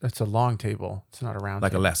 it's a long table. It's not a round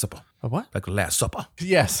Like table. a Last Supper. A what? Like a Last Supper.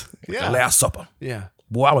 Yes. A Yeah. Last Supper. Yeah.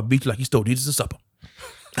 Boy, I would beat you like you stole Jesus' supper.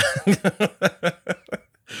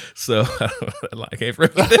 So I can't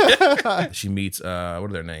remember. She meets what are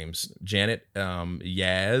their names? Janet,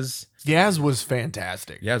 Yaz. Yaz was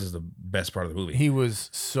fantastic. Yaz is the best part of the movie. He was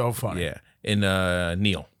so funny. Yeah. And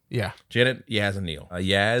Neil. Yeah. Janet, Yaz, and Neil.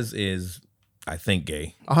 Yaz is, I think,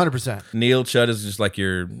 gay. 100%. Neil Chud is just like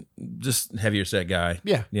your just heavier set guy.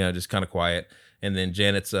 Yeah. You know, just kind of quiet. And then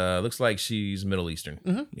Janet's looks like she's Middle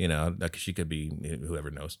Eastern. You know, like she could be whoever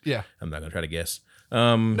knows. Yeah. I'm not gonna try to guess.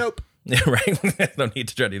 Nope. Right? No need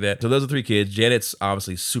to try to do that. So those are 3 kids. Janet's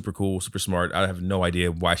obviously super cool, super smart. I have no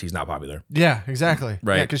idea why she's not popular. Yeah, exactly.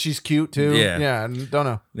 Right. Yeah, because she's cute too. Yeah. Yeah, don't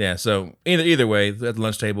know. Yeah. So either way, at the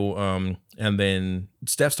lunch table, and then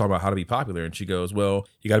Steph's talking about how to be popular, and she goes, "Well,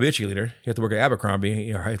 you got to be a cheerleader. You have to work at Abercrombie.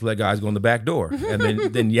 You have to let guys go in the back door." And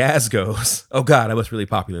then Yaz goes, "Oh God, I was really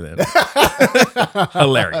popular then."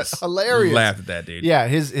 Hilarious. Laughed at that, dude. Yeah,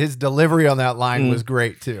 his delivery on that line was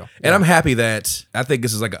great too. And I'm happy that I think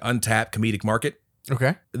this is like an untapped comedic market.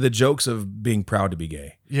 Okay. The jokes of being proud to be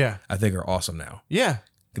gay, Yeah. I think, are awesome now. Yeah.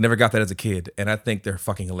 Never got that as a kid, and I think they're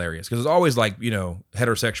fucking hilarious because it's always like, you know,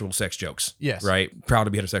 heterosexual sex jokes. Yes. Right? Proud to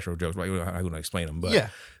be heterosexual jokes. Right? I wouldn't explain them, but Yeah.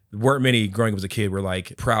 weren't many growing up as a kid were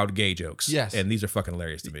like proud gay jokes. Yes. And these are fucking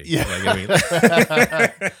hilarious to me. Yeah. Like, I mean,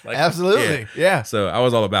 like, Absolutely. Yeah. So I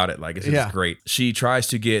was all about it. Like, it's just Yeah. great. She tries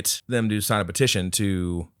to get them to sign a petition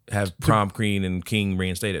to have prom queen and king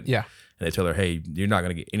reinstated. Yeah. And they tell her, "Hey, you're not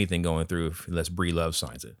going to get anything going through unless Bree Love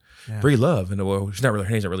signs it." Yeah. Bree Love, and well, she's not really,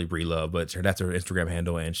 her name's not really Bree Love, but that's her Instagram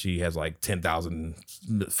handle, and she has like 10,000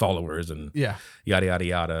 followers, and Yeah. yada yada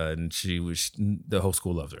yada. And the whole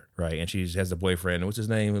school loves her, right? And she has a boyfriend. What's his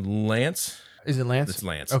name? Lance. Is it Lance? It's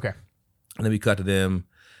Lance. Okay. And then we cut to them,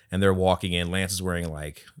 and they're walking in. Lance is wearing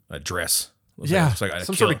like a dress. Yeah. It's like a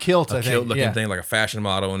Some sort of kilt, I think. kilt looking Yeah. thing, like a fashion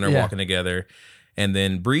model, and they're Yeah. walking together. And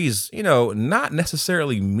then Bree's, you know, not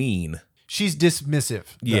necessarily mean. She's dismissive.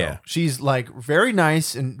 though. Yeah. She's like very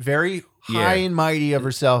nice and very high Yeah. and mighty of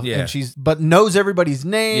herself. Yeah. And but knows everybody's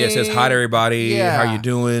name. Yeah, says hi to everybody. Yeah. How you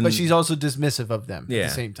doing? But she's also dismissive of them Yeah. at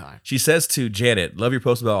the same time. She says to Janet, "Love your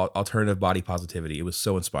post about alternative body positivity. It was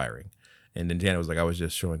so inspiring." And then Janet was like, "I was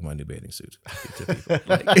just showing my new bathing suit to people."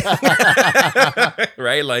 Like,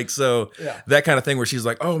 right? Like, so that kind of thing where she's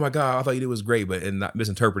like, "Oh my God, I thought you did was great," but and not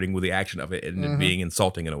misinterpreting with the action of it and it being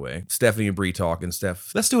insulting in a way. Stephanie and Bree talk, and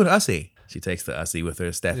Steph, "Let's do an ussy." She takes the ussy with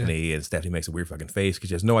her, Stephanie, and Stephanie makes a weird fucking face because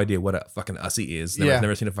she has no idea what a fucking ussy is.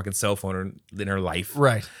 Never seen a fucking cell phone in her life.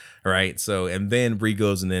 Right. Right. So, and then Bree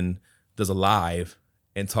goes and then does a live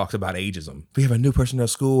and talks about ageism. We have a new person in our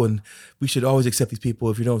school, and we should always accept these people.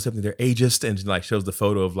 If you don't accept them, they're ageist. And she like shows the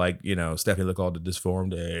photo of like, you know, Stephanie look all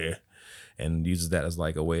disformed, and uses that as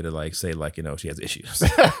like a way to like say like, you know, she has issues.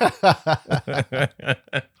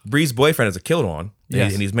 Bree's boyfriend is a killed on,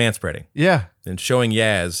 Yes. and he's manspreading Yeah. and showing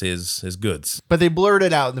Yaz his goods. But they blurred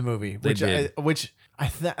it out in the movie, which did. I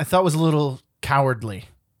thought was a little cowardly.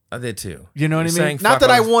 I did too. You know what I mean? Saying Not fuck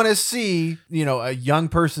that I off. want to see, you know, a young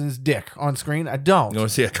person's dick on screen. I don't. You want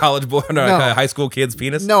to see a college boy or No. a high school kid's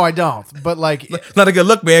penis? No, I don't. But like, Not a good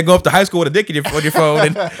look, man. Go up to high school with a dick on your phone,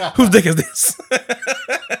 and whose dick is this?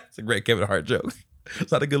 It's a great Kevin Hart joke.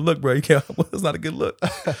 It's not a good look, bro. You can't. It's not a good look.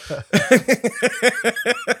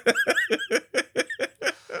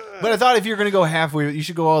 But I thought if you're going to go halfway, you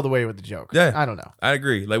should go all the way with the joke. Yeah. I don't know. I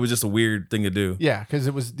agree. Like, it was just a weird thing to do. Yeah, because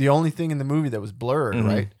it was the only thing in the movie that was blurred,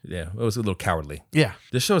 right? Yeah, it was a little cowardly. Yeah.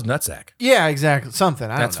 This show's nutsack. Yeah, exactly. Something.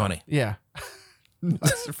 That's don't know. funny. Yeah.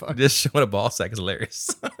 Nuts are funny. Just showing a ball sack is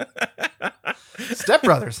hilarious. Step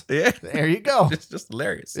Brothers. Yeah. There you go. It's just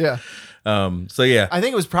hilarious. Yeah. So yeah. I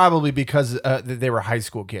think it was probably because they were high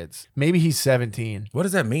school kids. Maybe he's 17. What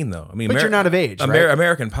does that mean though? I mean, But you're not of age, right?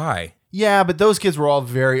 American Pie. Yeah, but those kids were all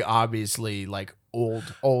very obviously like older.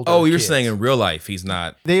 Oh, you're kids. saying in real life he's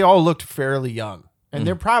not. They all looked fairly young. And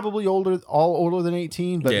they're probably older than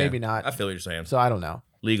 18, but maybe not. I feel what you're saying. So I don't know.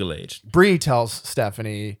 Legal age. Bree tells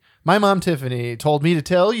Stephanie, my mom Tiffany told me to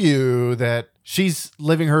tell you that she's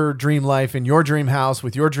living her dream life in your dream house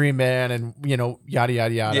with your dream man and, yada,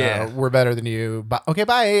 yada, yada. Yeah. We're better than you. Okay,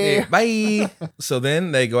 bye. Yeah, bye. So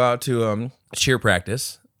then they go out to cheer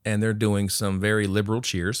practice and they're doing some very liberal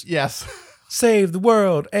cheers. Yes. Save the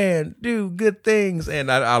world and do good things.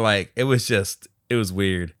 And I like, it was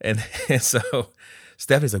weird. And so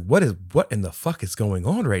Stephanie's like, what in the fuck is going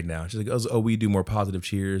on right now? She's like, oh, we do more positive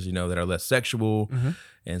cheers, that are less sexual. Mm-hmm.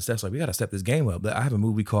 And Steph's like, we got to step this game up. I have a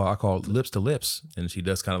movie I call Lips to Lips. And she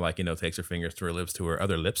does kind of like, takes her fingers to her lips to her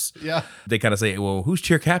other lips. Yeah. They kind of say, well, who's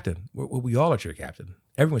cheer captain? Well, we all are cheer captain.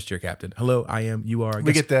 Everyone's cheer captain. Hello, I am, you are.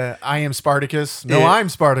 We get the I am Spartacus. No, Yeah. I'm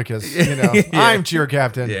Spartacus. Yeah. I'm cheer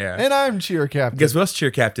captain. Yeah. And I'm cheer captain. Guess what else,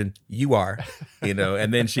 cheer captain? You are.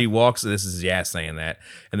 And then she walks, this is Yaz saying that.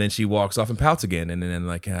 And then she walks off and pouts again. And then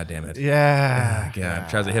like, God damn it. Yeah. God,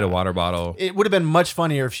 tries to hit a water bottle. It would have been much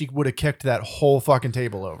funnier if she would have kicked that whole fucking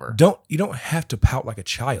table over. You don't have to pout like a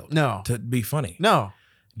child. No. To be funny. No.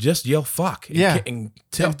 Just yell fuck. Yeah. And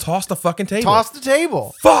toss the fucking table. Toss the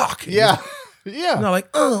table. Fuck. Yeah. Yeah. No, like,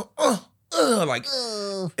 like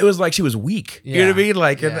it was like she was weak. You know what I mean?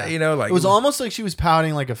 Like, Yeah. like It was almost like she was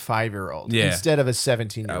pouting like a 5-year-old Yeah. instead of a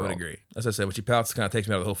 17-year-old. I would agree. As I said, when she pouts, it kind of takes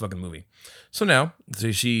me out of the whole fucking movie. So now,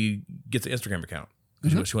 she gets an Instagram account.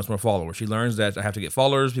 She wants more followers. She learns that I have to get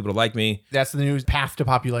followers, people to like me. That's the new path to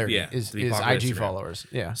popularity. Yeah, is to be popular IG Instagram. followers.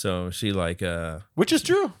 Yeah, So she like, which is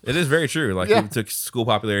true. it is very true. Like, Yeah. it took school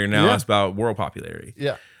popularity. Now Yeah. it's about world popularity.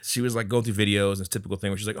 Yeah, She was like going through videos and it's typical thing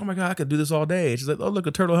where she's like, oh my God, I could do this all day. And she's like, oh, look,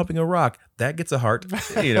 a turtle humping a rock. That gets a heart.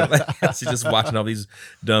 She's just watching all these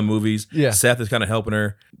dumb movies. Yeah. Seth is kind of helping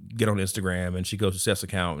her get on Instagram and she goes to Seth's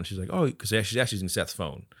account and she's like, oh, because she's actually using Seth's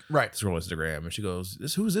phone. right. To scroll Instagram and she goes,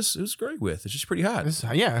 who's this? Who's Greg with? She's pretty hot. It's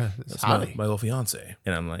That's my Holly. little fiance.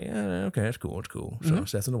 And I'm like, yeah, okay, it's cool. So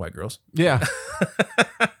Seth's into white girls. Yeah,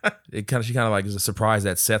 She kind of like is a surprise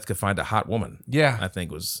that Seth could find a hot woman. yeah, I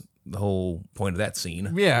think was the whole point of that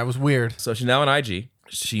scene. yeah. It was weird. So she's now on IG.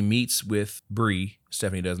 She meets with Bree.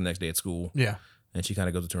 Stephanie does the next day at school. Yeah, And she kind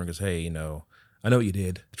of goes to her and goes, hey, I know what you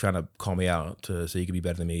did, trying to call me out so you could be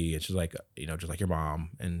better than me. And she's like, just like your mom.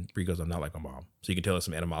 And Bree goes, I'm not like my mom. So you can tell there's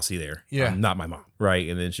some animosity there. Yeah. I'm not my mom. Right.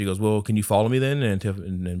 And then she goes, well, can you follow me then? And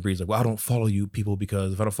then Bree's like, well, I don't follow you people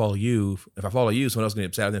because if I follow you, someone else is going to get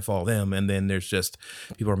upset and then follow them. And then there's just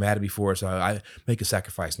people are mad at me for it. So I make a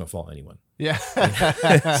sacrifice and don't follow anyone. yeah.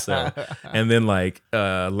 So, and then like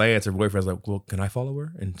Lance, her boyfriend's like, well, can I follow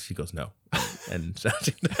her? And she goes, no. And so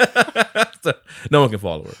no one can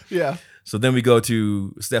follow her. Yeah. So then we go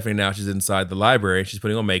to Stephanie now. She's inside the library and she's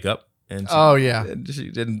putting on makeup. And Oh, yeah.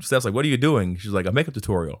 And Steph's like, what are you doing? She's like, a makeup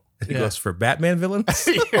tutorial. And he Yeah. goes, for Batman villains?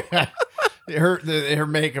 Yeah. Her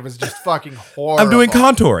makeup is just fucking horrible. I'm doing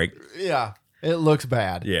contouring. Yeah, it looks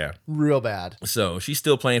bad. Yeah. Real bad. So she's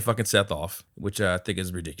still playing fucking Seth off, which I think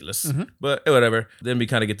is ridiculous. Mm-hmm. But whatever. Then we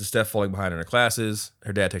kind of get to Steph falling behind in her classes.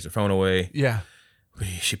 Her dad takes her phone away. Yeah.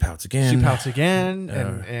 She pouts again. She pouts again,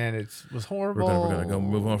 and it was horrible. We're gonna go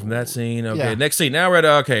move on from that scene. Okay, Yeah. next scene. Now we're at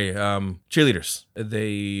cheerleaders.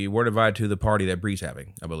 They weren't invited to the party that Bree's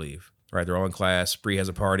having, I believe. Right, they're all in class. Bree has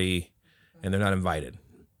a party, and they're not invited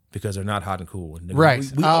because they're not hot and cool. And Right.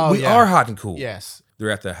 We Yeah. are hot and cool. Yes.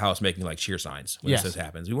 They're at the house making like cheer signs when Yes. this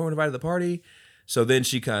happens. We weren't invited to the party. So then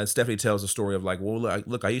Stephanie tells the story of like, well,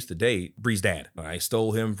 look, I used to date Bree's dad. I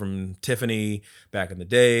stole him from Tiffany back in the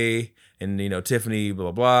day. And, Tiffany, blah,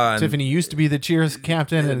 blah, blah. And Tiffany used to be the cheers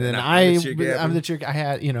captain, and then I'm the cheer captain. I'm the cheer.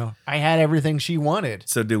 I had everything she wanted.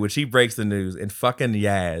 So, dude, when she breaks the news and fucking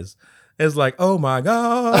Yaz It's like, oh my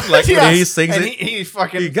God. Like Yes. when he sings And it. he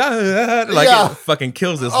fucking... He got like Yeah. it fucking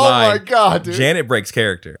kills this Oh line. my God, dude. Janet breaks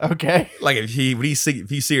character. Okay. Like if you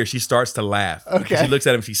see her, she starts to laugh. Okay. She looks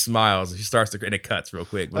at him, she smiles, and she starts to, and it cuts real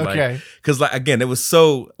quick. But Okay. Because like again, it was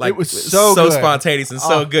so like It was so good. spontaneous and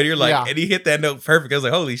so good. You're like, yeah. and he hit that note perfect. I was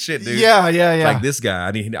like, holy shit, dude. Yeah. Like this guy,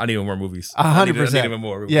 I need even more movies. 100%. I need even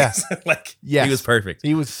more movies. Yeah. Like Yes. he was perfect.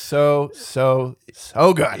 He was so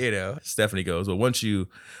good. You know, Stephanie goes, well, once you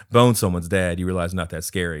bone someone's dad, you realize not that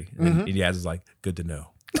scary. And Yaz is like, good to know.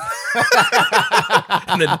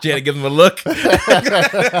 And then Janet gives him a look.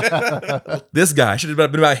 This guy should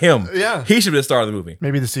have been about him. Yeah. He should have been the star of the movie.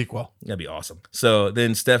 Maybe the sequel. That'd be awesome. So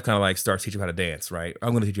then Steph kind of like starts teaching him how to dance, right?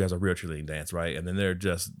 I'm going to teach you how to real cheerleading dance, right? And then they're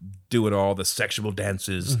just doing all the sexual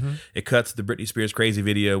dances. It cuts to the Britney Spears crazy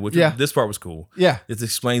video, which this part was cool. Yeah. It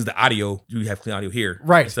explains the audio. You have clean audio here,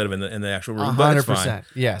 Right. instead of in the actual room. But it's fine. 100%.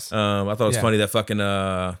 Yes. I thought it was funny that fucking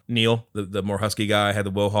Neil, the more husky guy, had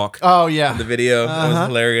the mohawk Oh yeah. in the video. That was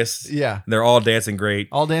hilarious. Yeah. They're all dancing great.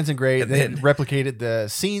 All dancing great. And They then- replicated the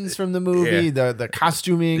scenes from the movie, the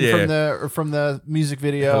costuming Yeah. from the music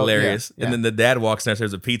video. Hilarious. Yeah. And then the dad walks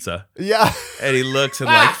downstairs with pizza. Yeah. And he looks and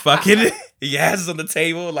like fucking he has it on the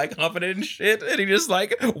table, like humping it and shit. And he just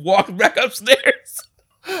like walks back upstairs.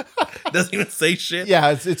 Doesn't even say shit.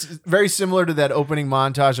 Yeah, it's very similar to that opening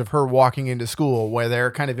montage of her walking into school where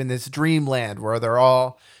they're kind of in this dreamland where they're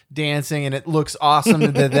all dancing and it looks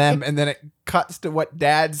awesome to them, and then it cuts to what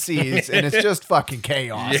dad sees and it's just fucking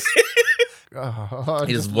chaos. Oh,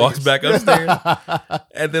 He just walks back upstairs.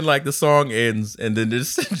 And then like the song ends and then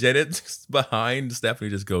just Janet just behind Stephanie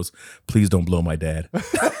just goes, please don't blow my dad.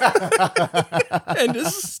 And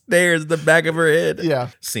just stares at the back of her head. Yeah.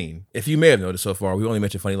 Scene. If you may have noticed so far, we only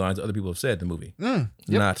mentioned funny lines other people have said in the movie. Yep.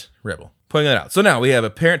 Not Rebel. Pointing that out. So now we have a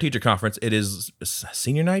parent-teacher conference. It is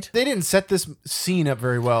senior night? They didn't set this scene up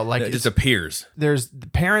very well. Like It just appears. there's the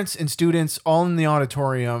parents and students all in the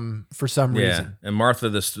auditorium for some reason. And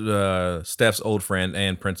Martha, Steph's old friend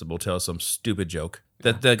and principal, tells some stupid joke.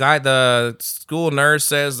 The school nurse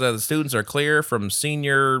says the students are clear from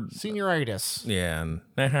Senioritis. Yeah. And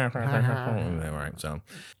right. So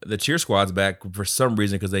the cheer squad's back for some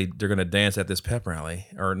reason because they're going to dance at this pep rally,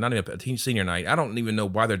 or not even a senior night. I don't even know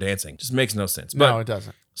why they're dancing. Just makes no sense. But No, it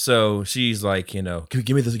doesn't. so she's like, give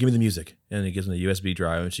me the music. And he gives them the USB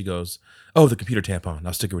drive and she goes, oh, the computer tampon.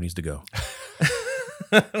 I'll stick it where it needs to go.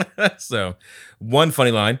 So one funny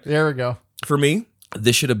line. There we go. For me,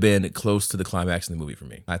 this should have been close to the climax in the movie for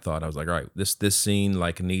me. I was like, all right, this scene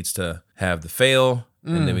like needs to have the fail,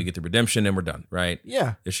 and then we get the redemption, and we're done, right?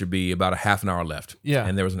 Yeah. There should be about a half an hour left. Yeah.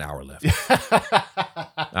 And there was an hour left.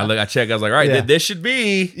 I checked. I was like, all right, Yeah. this should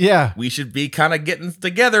be. Yeah. We should be kind of getting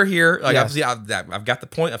together here. Like Yes. I've got the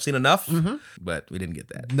point. I've seen enough, but we didn't get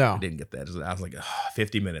that. No. We didn't get that. I was like,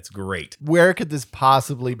 50 minutes, great. Where could this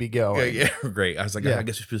possibly be going? Yeah, great. I was like, Yeah. I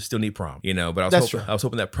guess we still need prom, but That's true. I was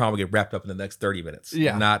hoping that prom would get wrapped up in the next 30 minutes,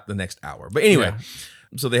 Yeah. not the next hour. But anyway,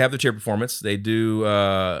 Yeah. so they have the cheer performance. They do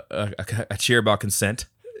a cheer about consent.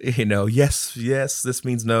 Yes, this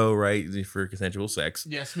means no, right? For consensual sex.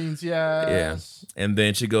 Yes means yes. Yeah. And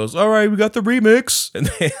then she goes, all right, we got the remix.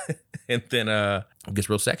 And then it gets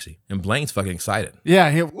real sexy. And Blaine's fucking excited.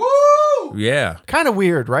 Yeah. Woo! Yeah. Kind of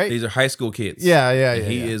weird, right? These are high school kids. Yeah. And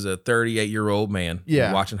he is a 38-year-old man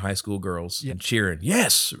watching high school girls and cheering.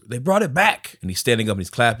 Yes, they brought it back. And he's standing up and he's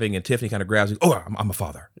clapping. And Tiffany kind of grabs him. Oh, I'm a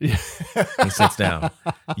father. Yeah. And he sits down.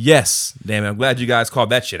 Yes. Damn it. I'm glad you guys called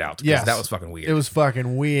that shit out. 'Cause Yes. that was fucking weird. It was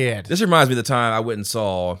fucking weird. This reminds me of the time I went and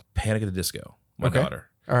saw Panic at the Disco. My Okay. daughter.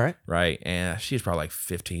 All right. Right. And she's probably like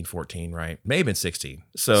 15, 14, right? Maybe been 16.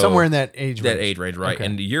 So Somewhere in that age range. that age range, right? Okay.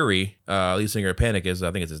 And Yuri, lead singer of Panic, I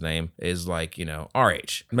think it's his name, is like, our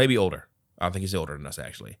age, maybe older. I think he's older than us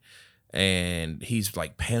actually. And he's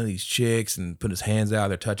like panning these chicks and putting his hands out.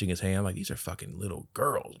 They're touching his hand. I'm like, these are fucking little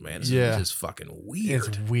girls, man. This is fucking weird.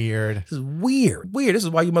 It's weird. This is weird. This is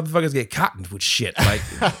why you motherfuckers get cottoned with shit. Like,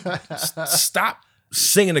 stop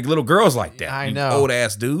singing to little girls like that. I you know. old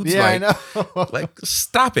ass dudes. Yeah, like, I know. like,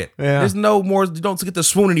 stop it. Yeah. There's no more. You don't get to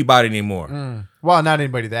swoon anybody anymore. Well, not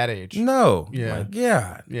anybody that age. No. Yeah. Like,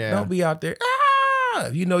 yeah. Yeah. Don't be out there.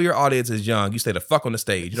 If you know your audience is young, you stay the fuck on the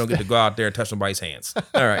stage. You don't get to go out there and touch somebody's hands.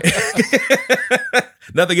 All right.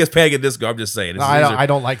 Nothing against Panic at Disco. I'm just saying. No, I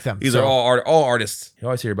don't like them. These are all artists. You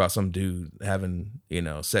always hear about some dude having,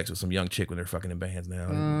 sex with some young chick when they're fucking in bands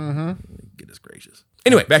now. Goodness gracious.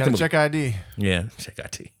 Anyway, back to the movie. check ID. Yeah, check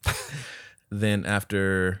IT. Then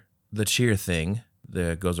after the cheer thing,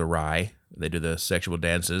 that goes awry. They do the sexual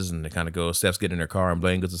dances and they kind of go, Steph's getting in her car and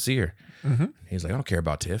Blaine goes to see her. He's like, I don't care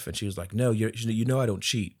about Tiff. And she was like, no, you know I don't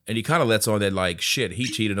cheat. And he kind of lets on that like, shit, he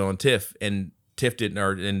cheated on Tiff. And Tiff didn't,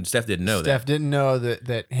 and Steph didn't know that. Steph didn't know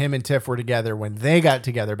that him and Tiff were together when they got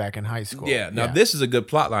together back in high school. Yeah. Now this is a good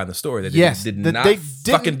plot line in the story that yes, they did that not they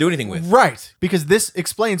fucking do anything with. Right. Because this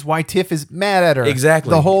explains why Tiff is mad at her. Exactly.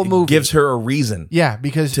 The whole movie. It gives her a reason. Yeah,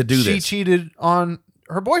 because to do she this. cheated on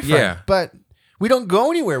her boyfriend. Yeah. But we don't go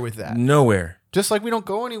anywhere with that. Nowhere. Just like we don't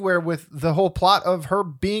go anywhere with the whole plot of her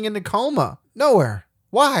being in the coma. Nowhere.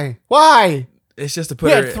 Why? Why? It's just to put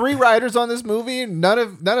We her. had 3 writers on this movie, and none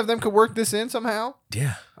of them could work this in somehow.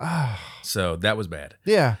 Yeah. So that was bad.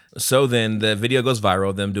 Yeah. So then the video goes viral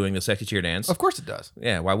of them doing the sexy cheer dance. Of course it does.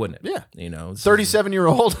 Yeah, why wouldn't it? Yeah. You know,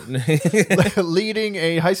 37-year-old leading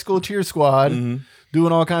a high school cheer squad,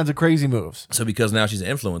 doing all kinds of crazy moves. So because now she's an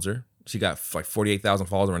influencer, she got like 48,000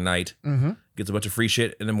 followers overnight, gets a bunch of free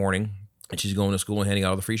shit in the morning, and she's going to school and handing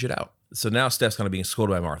out all the free shit out. So now Steph's kind of being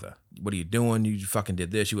scolded by Martha. What are you doing? You fucking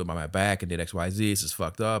did this. You went by my back and did X, Y, Z. This is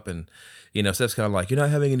fucked up. And, you know, Steph's kind of like, you're not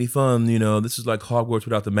having any fun. You know, this is like Hogwarts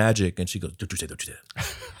without the magic. And she goes, don't you say that.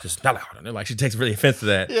 Just not loud. And like, she takes really offense to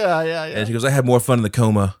that. Yeah. And she goes, I had more fun in the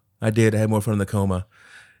coma. I had more fun in the coma.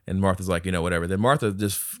 And Martha's like, you know, whatever. Then Martha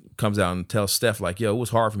just comes out and tells Steph, like, yo, it was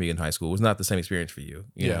hard for me in high school. It was not the same experience for you.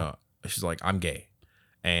 You know, she's like, I'm gay.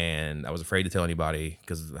 And I was afraid to tell anybody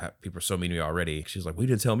because people are so mean to me already. She's like, well, you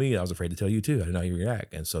didn't tell me. I was afraid to tell you too. I didn't know how you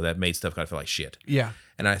react. And so that made Steph kind of feel like shit. Yeah.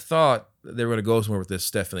 And I thought they were going to go somewhere with this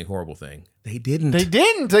Steph feeling horrible thing. They didn't. They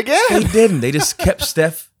didn't again. They didn't. They just kept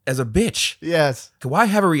Steph as a bitch. Yes. Why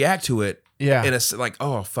have her react to it? Yeah. And it's like,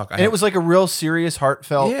 oh, fuck. And it was like a real serious,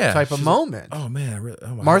 heartfelt type of moment. Oh, man.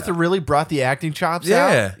 Martha really brought the acting chops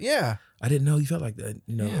out. Yeah. I didn't know you felt like that.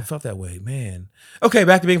 You know, it felt that way, man. Okay,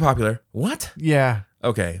 back to being popular. What? Yeah.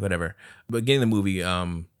 Okay, whatever. But getting the movie,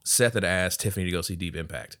 Seth had asked Tiffany to go see Deep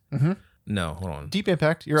Impact. No, hold on. Deep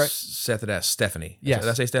Impact. You're right. Seth had asked Stephanie. Yes. Did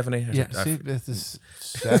I say Stephanie? Yeah. See, this is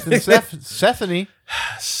Stephanie.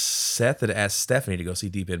 Seth had asked Stephanie to go see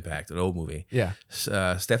Deep Impact, an old movie. Yeah.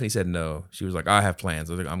 Stephanie said no. She was like, I have plans.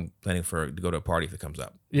 I was like, I'm planning to go to a party if it comes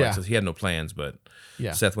up. Yeah. So he had no plans, but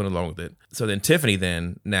Seth went along with it. So then Tiffany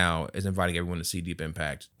now is inviting everyone to see Deep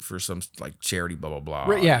Impact for some like charity, blah, blah, blah.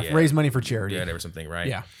 Raise money for charity. Yeah, there was something, right?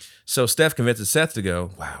 Yeah. So Steph convinces Seth to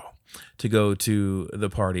go, to go to the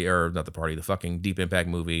party, or not the party, the fucking Deep Impact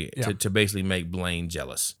movie to basically make Blaine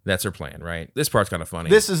jealous. That's her plan, right? This part's kind of funny.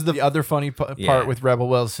 This is the other funny part with Rebel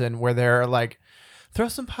Wilson where they're like, throw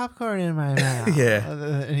some popcorn in my mouth.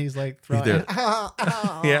 And he's like, throwing it.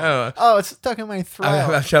 Oh, it's stuck in my throat.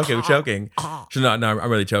 I'm choking. No, I'm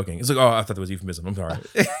really choking. It's like, oh, I thought that was euphemism. I'm sorry.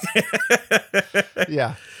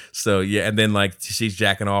 Yeah. So and then like she's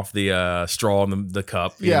jacking off the straw in the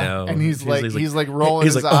cup, you know. And he's like rolling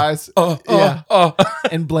his eyes.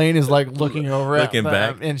 And Blaine is like looking over at him,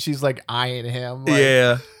 back, and she's like eyeing him.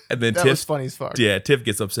 Like, and then that was funny as fuck. Yeah, Tiff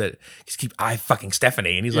gets upset. Just keep fucking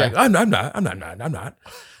Stephanie, and he's like, I'm not.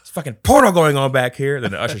 It's fucking porno going on back here.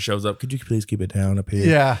 Then the usher shows up. Could you please keep it down up here?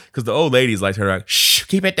 Yeah, because the old lady's like, her like, shh,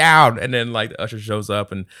 keep it down. And then like the usher shows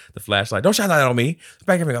up and the flashlight, don't shine that on me. It's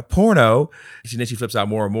back having a porno. And then she flips out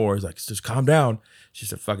more and more. He's like, just calm down. She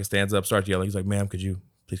just fucking stands up, starts yelling. He's like, ma'am, could you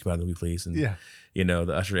please come out of the movie, please? And you know,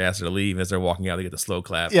 the usher asks her to leave. And as they're walking out, they get the slow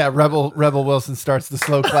clap. Yeah, Rebel Wilson starts the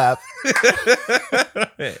slow clap.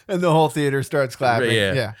 And the whole theater starts clapping.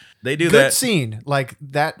 Yeah. They do Good that. scene. Like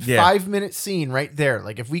that 5-minute scene right there.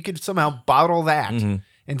 Like if we could somehow bottle that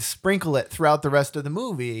and sprinkle it throughout the rest of the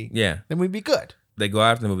movie, then we'd be good. They go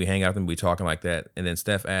after the movie, hang out after the movie, talking like that. And then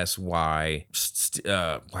Steph asks why.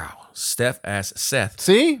 Steph asks Seth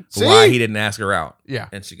why he didn't ask her out. Yeah.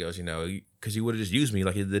 And she goes, you know, because you would have just used me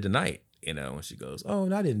like you did tonight. You know, and she goes, oh,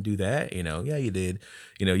 no, I didn't do that. You know, yeah, you did.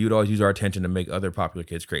 You know, you'd always use our attention to make other popular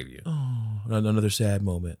kids crave you. Oh, another sad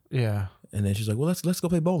moment. Yeah. And then she's like, well, let's go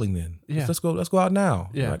play bowling then. Yeah. Let's go out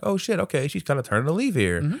now. Yeah. I'm like, oh shit, okay. She's kind of turning to leave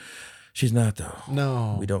here. She's not though.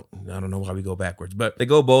 No. I don't know why we go backwards. But they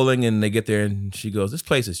go bowling and they get there and she goes, this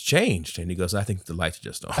place has changed. And he goes, I think the lights are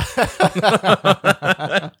just off.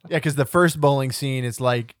 Yeah, because the first bowling scene is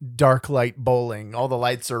like dark light bowling. All the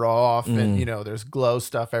lights are off and, you know, there's glow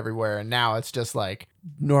stuff everywhere. And now it's just like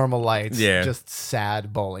normal lights. Yeah. Just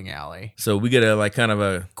sad bowling alley. So we get a like kind of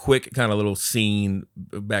a quick kind of little scene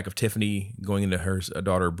back of Tiffany going into her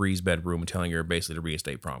daughter Bree's bedroom and telling her basically to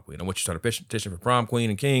reinstate prom queen. I want you to start a petition for prom queen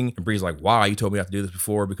and king. And Bree's like, why? You told me not to do this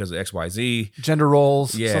before because of XYZ. Gender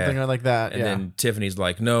roles, something like that. And then Tiffany's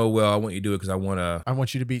like, no, well, I want you to do it because I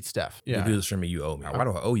want you to beat Steph. Yeah. You do this for me, you owe me. Why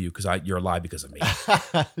do I owe you? Because you're alive because of me.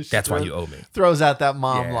 That's why you owe me. Throws out that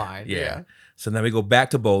mom line. Yeah. So then we go back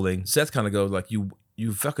to bowling. Seth kind of goes like,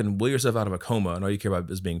 you fucking will yourself out of a coma and all you care about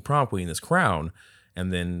is being prom queen, this crown.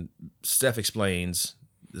 And then Steph explains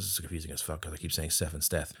this is confusing as fuck because I keep saying Steph and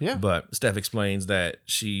Steph. Yeah. But Steph explains that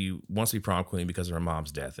she wants to be prom queen because of her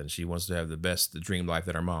mom's death, and she wants to have the dream life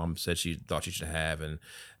that her mom said she thought she should have, and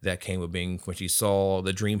that came with being when she saw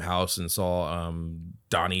the dream house and saw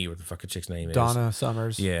Donnie, what the fucking chick's name is. Donna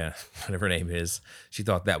Summers. Yeah, whatever her name is. She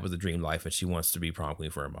thought that was the dream life, and she wants to be prom queen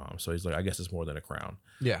for her mom. So he's like, I guess it's more than a crown.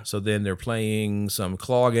 Yeah. So then they're playing some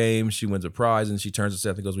claw game. She wins a prize, and she turns to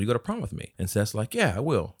Seth and goes, "Will you go to prom with me?" And Seth's like, "Yeah, I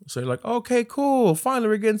will." So you're like, "Okay, cool. Finally,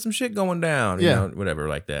 we're getting some shit going down." You know, whatever,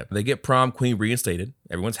 like that. They get prom queen reinstated.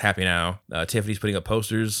 Everyone's happy now. Tiffany's putting up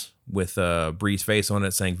posters with Bree's face on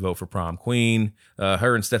it saying "Vote for prom queen."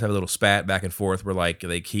 Her and Steph have a little spat back and forth where like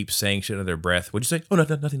they keep saying shit under their breath. What'd you say? Oh,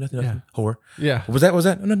 nothing. Yeah. Whore. Yeah. Was that?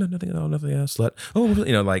 Oh, no, nothing. Oh, nothing. Slut. Oh,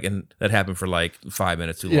 you know, like, and that happened for like 5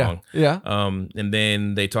 minutes too long. Yeah. And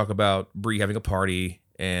then they talk about Bree having a party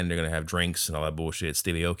and they're gonna have drinks and all that bullshit.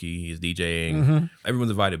 Stevie Aoki, he's DJing. Mm-hmm.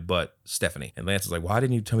 Everyone's invited but Stephanie. And Lance is like, "Why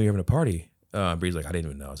didn't you tell me you're having a party?" Bree's like, "I didn't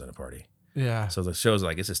even know I was at a party." Yeah. So the show's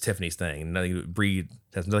like, this is Tiffany's thing. Nothing. Bree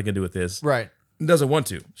has nothing to do with this. Right. Doesn't want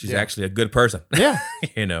to. She's actually a good person. Yeah.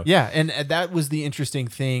 You know. Yeah, and that was the interesting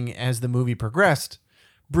thing as the movie progressed.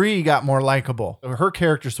 Bree got more likable. Her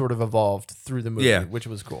character sort of evolved through the movie, which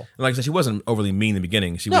was cool. Like I said, she wasn't overly mean in the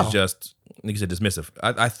beginning. She was just, like you said, dismissive.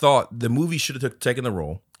 I thought the movie should have taken the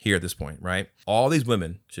role here at this point, right? All these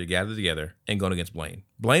women should have gathered together and gone against Blaine.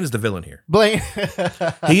 Blaine is the villain here. Blaine.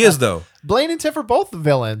 He is, though. Blaine and Tiff are both the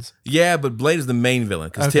villains. Yeah, but Blaine is the main villain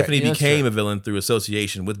because Tiffany that's became true. a villain through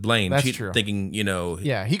association with Blaine. That's She true. Thinking, you know.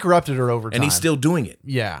 Yeah, he corrupted her over time. And he's still doing it.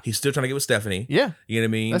 Yeah. He's still trying to get with Stephanie. Yeah. You know what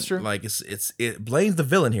I mean? That's true. Like, Blaine's the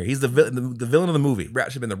villain here. He's the villain of the movie.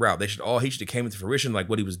 Route should have been the route. He should have came into fruition, like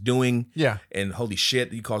what he was doing. Yeah. And holy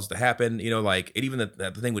shit, he caused it to happen. You know, like, and even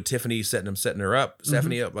the thing with Tiffany setting her up,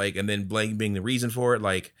 Stephanie up, like, and then Blaine being the reason for it,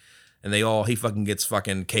 like, and he fucking gets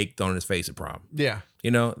fucking cake thrown in his face at prom. Yeah. You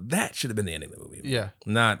know, that should have been the ending of the movie. Yeah.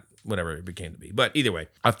 Not whatever it became to be. But either way,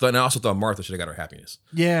 I also thought Martha should have got her happiness.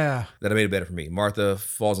 Yeah. That made it better for me. Martha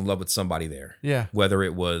falls in love with somebody there. Yeah. Whether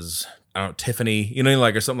it was, I don't know, Tiffany, you know,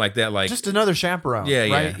 like, or something like that. Like, just another chaperone. Yeah, right?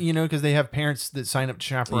 yeah. You know, because they have parents that sign up to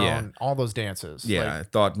chaperone all those dances. Yeah, Like, I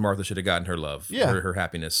thought Martha should have gotten her love, her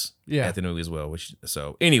happiness at the movie as well.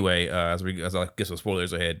 So anyway, as I guess with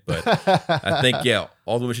spoilers ahead, but I think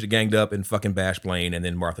all the women should have ganged up and fucking bashed Blaine, and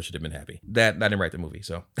then Martha should have been happy. That I didn't write the movie,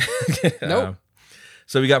 so Nope.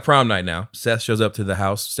 So we got prom night now. Seth shows up to the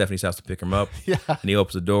house, Stephanie's house, to pick him up. Yeah. And he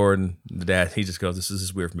opens the door, and the dad, he just goes, "This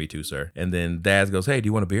is weird for me too, sir." And then Dad goes, "Hey, do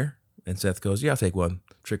you want a beer?" And Seth goes, "Yeah, I'll take one."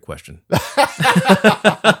 Trick question. Do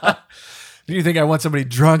you think I want somebody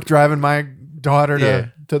drunk driving my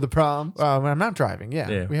daughter to the prom? I'm not driving.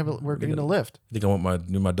 Yeah. We're getting a lift. I think I want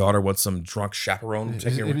my daughter wants some drunk chaperone.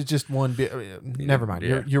 It was just one beer. Never mind.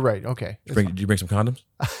 Yeah. You're right. Okay. Did you bring some condoms?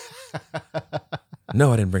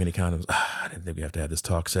 No, I didn't bring any condoms. I didn't think we have to have this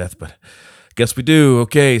talk, Seth, but guess we do.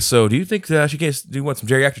 Okay, so do you think do you want some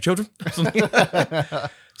geriatric children?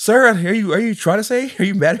 Sir, are you trying to say? Are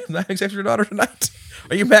you mad at me not having sex with your daughter tonight?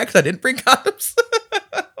 Are you mad because I didn't bring condoms?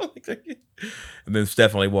 And then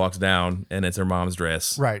Stephanie walks down, and it's her mom's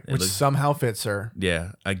dress. Right, which somehow fits her.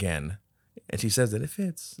 Yeah, again. And she says that it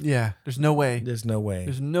fits. Yeah, there's no way. There's no way.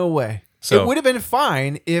 There's no way. So, it would have been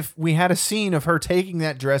fine if we had a scene of her taking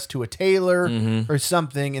that dress to a tailor or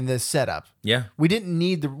something in this setup. Yeah. We didn't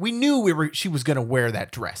need we knew she was going to wear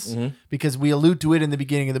that dress because we allude to it in the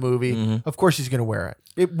beginning of the movie. Of course she's going to wear it.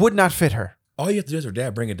 It would not fit her. All you have to do is her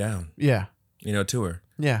dad bring it down. Yeah. You know, to her.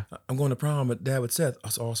 Yeah. "I'm going to prom with Dad with Seth."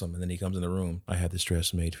 That's awesome. And then he comes in the room. "I have this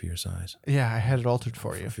dress made for your size. Yeah, I had it altered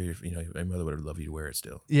for you. My mother would have loved you to wear it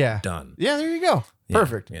still." Yeah. Done. Yeah, there you go. Yeah,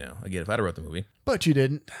 Perfect. You know, again, if I'd have wrote the movie. But you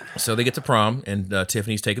didn't. So they get to prom, and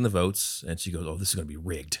Tiffany's taking the votes, and she goes, "Oh, this is going to be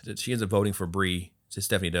rigged." She ends up voting for Bree.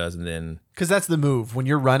 Stephanie does, and then... Because that's the move. When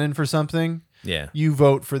you're running for something, you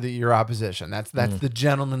vote for your opposition. That's the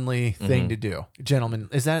gentlemanly thing to do. Gentleman,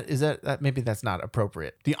 is that maybe that's not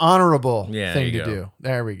appropriate. The honorable thing to do.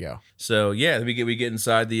 There we go. So we get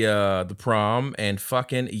inside the prom, and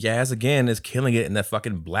fucking Yaz again is killing it in that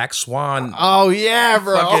fucking black swan. Oh yeah,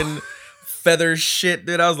 bro. Fucking feather shit,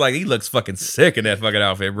 dude. I was like, he looks fucking sick in that fucking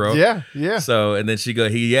outfit, bro. Yeah, yeah. So, and then she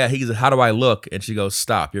goes, he's, "How do I look?" And she goes,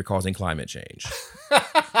 "Stop, you're causing climate change."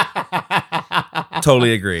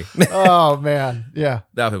 Totally agree. Oh man, yeah.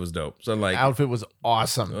 The outfit was dope. So like, outfit was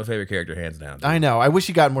awesome. My favorite character, hands down. Dude. I know. I wish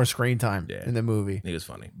he got more screen time in the movie. He was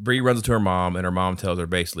funny. Bree runs into her mom, and her mom tells her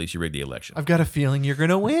basically she rigged the election. "I've got a feeling you're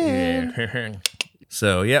gonna win." Yeah.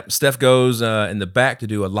 So, yep, Steph goes in the back to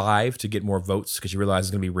do a live to get more votes because she realizes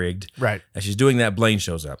it's going to be rigged. Right. As she's doing that, Blaine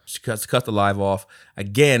shows up. She cuts the live off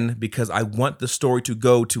again because I want the story to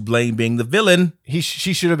go to Blaine being the villain. She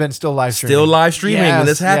should have been still live streaming. Still live streaming when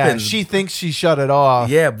this happens. Yeah. She thinks she shut it off.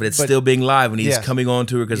 Yeah, but it's still being live when he's Yes. coming on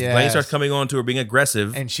to her because Blaine Yes. starts coming on to her being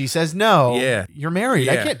aggressive. And she says, no, Yeah. you're married.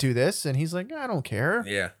 I Yeah. can't do this. And he's like, I don't care.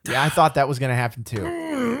 Yeah. Yeah, I thought that was going to happen too.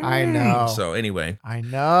 I know. So anyway, I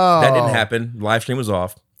know. that didn't happen. Live stream was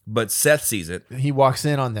off, but Seth sees it. He walks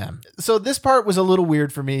in on them. So this part was a little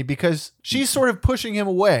weird for me because she's sort of pushing him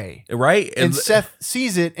away. Right? And Seth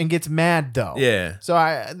sees it and gets mad though. Yeah. So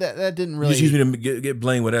that didn't really. You just use me to get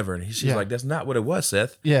Blaine whatever. And she's Yeah. like, that's not what it was,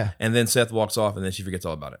 Seth. Yeah. And then Seth walks off and then she forgets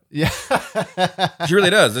all about it. Yeah. She really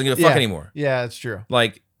does. Doesn't give a fuck Yeah. anymore. Yeah, that's true.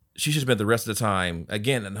 Like, she should spend the rest of the time.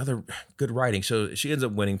 Again, another good writing. So she ends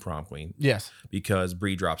up winning prom queen Yes. because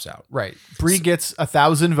Bree drops out. Right. Bree gets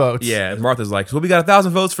 1,000 votes. Yeah, and Martha's like, well, we got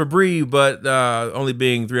 1,000 votes for Bree, but only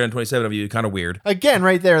being 327 of you, kind of weird. Again,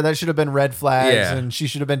 right there, that should have been red flags, Yeah. and she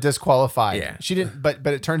should have been disqualified. Yeah. She didn't, but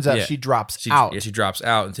it turns out Yeah. she drops out. Yeah, she drops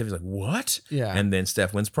out, and Tiffany's like, what? Yeah. And then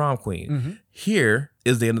Steph wins prom queen. Mm-hmm. Here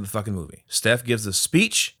is the end of the fucking movie. Steph gives a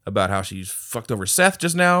speech about how she's fucked over Seth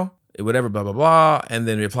just now, whatever, blah, blah, blah. And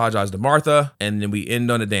then we apologize to Martha, and then we end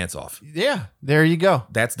on a dance off. Yeah, there you go.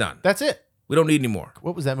 That's done. That's it. We don't need any more.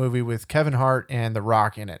 What was that movie with Kevin Hart and The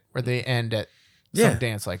Rock in it, where they end at some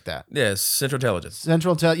dance like that? Yeah, Central Intelligence.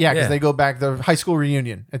 Because Yeah. they go back the high school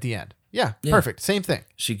reunion at the end. Yeah, Yeah. perfect. Same thing.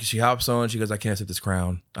 She hops on. She goes, I can't accept this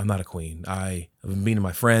crown. I'm not a queen. I've been mean to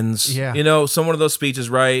my friends. Yeah. You know, some one of those speeches,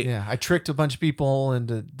 right? Yeah, I tricked a bunch of people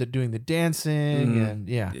into doing the dancing, and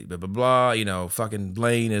yeah. Blah, blah, blah. You know, fucking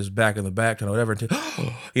Blaine is back in the back and whatever.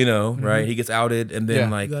 You know, right? He gets outed and then Yeah.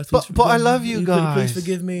 like, But I love you guys. Please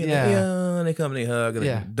forgive me. And Yeah. and they come and they hug and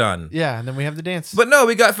Yeah. they're done. Yeah, and then we have the dance. But no,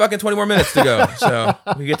 we got fucking 20 more minutes to go. So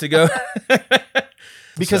we get to go.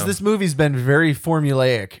 Because So. this movie's been very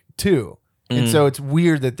formulaic too. And so it's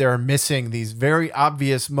weird that they're missing these very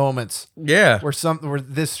obvious moments Yeah. where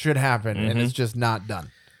this should happen and Mm-hmm. it's just not done.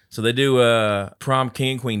 So they do prom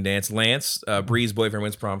king and queen dance. Lance, Bree's boyfriend,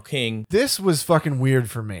 wins prom king. This was fucking weird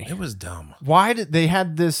for me. It was dumb Why did they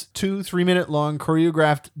had this 2-3 minute long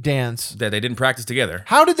choreographed dance? that they didn't practice together.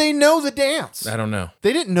 How did they know the dance? I don't know.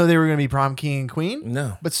 They didn't know they were going to be prom king and queen.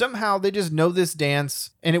 No. But somehow they just know this dance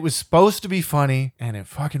and it was supposed to be funny and it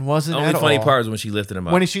fucking wasn't The only at funny all. part was when she lifted him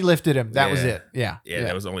up. When she lifted him. That was Yeah. it. Yeah. Yeah,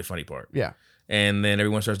 that was the only funny part. Yeah. And then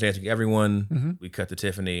everyone starts dancing. Everyone, Mm-hmm. we cut to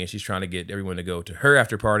Tiffany, and she's trying to get everyone to go to her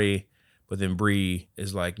after party. But then Bree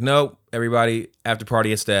is like, nope, everybody, after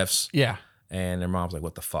party at Steph's. Yeah. And their mom's like,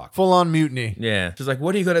 what the fuck? Full on mutiny. Yeah. She's like,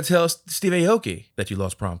 what are you going to tell Steve Aoki? That you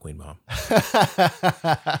lost prom queen, mom.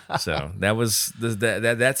 So that was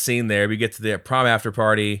that scene there. We get to the prom after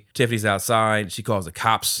party. Tiffany's outside. She calls the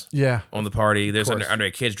cops Yeah. on the party. There's course.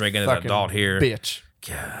 underage kids drinking. There's an Fucking adult here. Bitch.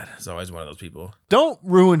 God, it's always one of those people. Don't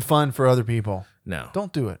ruin fun for other people. No.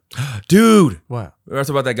 Don't do it. Dude. What? What's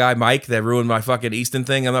about that guy, Mike, that ruined my fucking Easton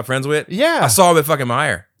thing I'm not friends with? Yeah. I saw him at fucking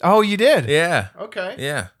Meyer. Oh, you did? Yeah. Okay.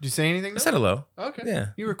 Yeah. Did you say anything? I said hello. Okay. Yeah.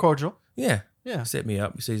 You were cordial. Yeah. Yeah. He set me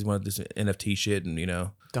up. He says he's wanted this NFT shit and, you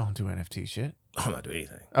know, Don't do NFT shit. I'm not doing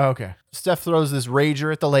anything. Oh, okay. Steph throws this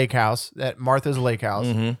rager at the lake house, at Martha's lake house,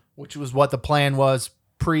 which was what the plan was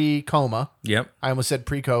pre-coma. Yep. I almost said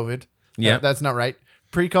pre-COVID. Yeah. That's not right.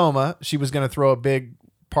 Pre-coma, she was going to throw a big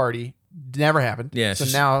party. Never happened. Yeah, So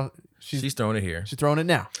she's- now She's throwing it here. she's throwing it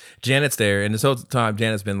now. Janet's there, and this whole time,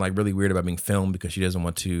 Janet's been like really weird about being filmed because she doesn't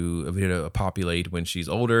want to a video to populate when she's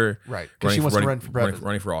older. Right. Because she wants to run for president.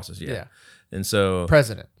 running for office. Yeah. Yeah. And so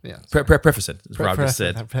President. Yeah. Preficent is what I just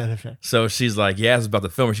said. President. So she's like, yeah, it's about to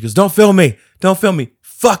film her. She goes, don't film me. Don't film me.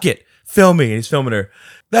 Fuck it. Film me. And he's filming her.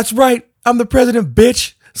 That's right. I'm the president,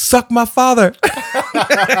 bitch. Suck my father.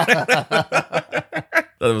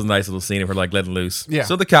 That was a nice little scene of her like letting loose. Yeah.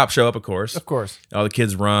 So the cops show up, of course. Of course. All the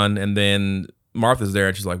kids run, and then Martha's there,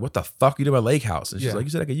 and she's like, "What the fuck you do at my lake house?" And she's Yeah. like,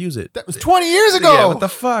 "You said I could use it." That was 20 years ago. Yeah, what the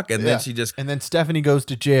fuck? And Yeah. then she just Stephanie goes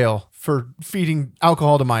to jail for feeding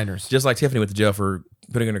alcohol to minors. like Tiffany went to jail for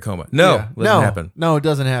putting her in a coma. No, Yeah. doesn't happen. No, it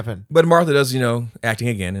doesn't happen. But Martha does, acting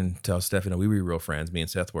again and tells Steph, we were real friends. Me and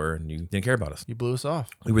Seth were, and you didn't care about us. You blew us off.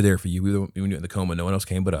 We were there for you. We were in the coma. No one else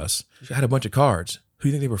came but us. I had a bunch of cards. Who do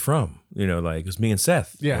you think they were from? It was me and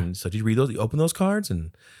Seth. Yeah. And so did you read those? You open those cards? And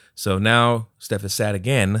so now Steph is sad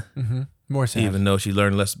again, More sad. even though she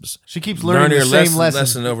learned less. She keeps learning the her same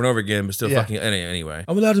lesson over and over again, but still Yeah. fucking anyway.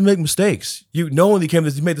 I'm allowed to make mistakes. No one came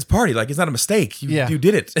to made this party. Like, it's not a mistake. You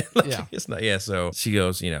did it. Like, Yeah. It's not. Yeah. So she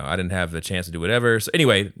goes, I didn't have the chance to do whatever. So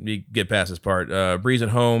anyway, we get past this part. Bree's at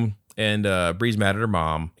home, And Bree's mad at her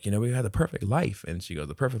mom. We had the perfect life. And she goes,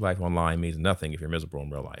 the perfect life online means nothing if you're miserable in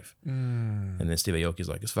real life. And then Steve Aoki's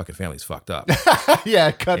like, this fucking family's fucked up. Yeah,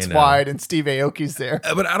 it cuts wide and Steve Aoki's there.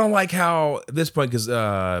 But I don't like how at this point, because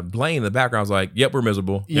Blaine in the background's like, yep, we're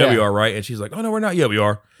miserable. Yeah, we are, right? And she's like, oh, no, we're not. Yeah, we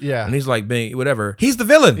are. Yeah. And he's like, whatever. He's the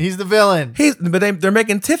villain. He's the villain. But they're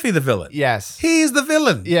making Tiffy the villain. Yes. He's the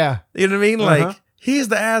villain. Yeah. You know what I mean? Like, he's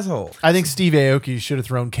the asshole. I think Steve Aoki should have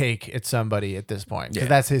thrown cake at somebody at this point because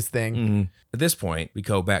that's his thing. Mm-hmm. At this point, we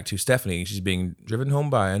go back to Stephanie. She's being driven home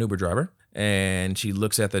by an Uber driver, and she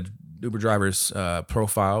looks at the Uber driver's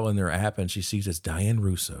profile in their app, and she sees it's Diane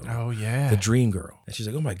Russo. Oh, yeah. The dream girl. And she's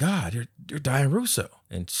like, oh, my God, you're Diane Russo.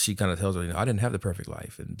 And she kind of tells her, I didn't have the perfect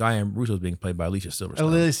life. And Diane Russo is being played by Alicia Silverstone.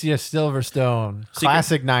 Alicia Silverstone.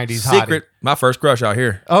 Classic 90s hottie. Secret. My first crush out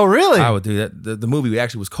here. Oh, really? I would do that. The movie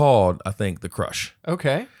actually was called, I think, The Crush.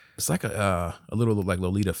 Okay. It's like a little like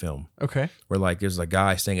Lolita film. Okay. Where like there's a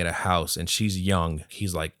guy staying at a house and she's young.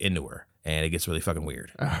 He's like into her. And it gets really fucking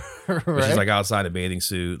weird. Right. She's like outside a bathing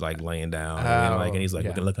suit, like laying down. And he's like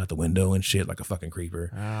looking out the window and shit like a fucking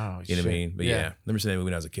creeper. Oh, you know what I mean? But yeah. Remember seeing that movie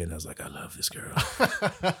when I was a kid and I was like, I love this girl.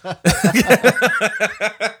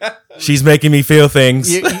 She's making me feel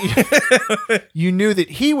things. You knew that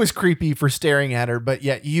he was creepy for staring at her, but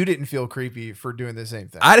yet you didn't feel creepy for doing the same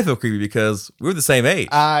thing. I didn't feel creepy because we were the same age.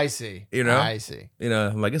 I see. I see.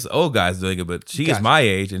 I'm like, it's the old guy's doing it, but she is my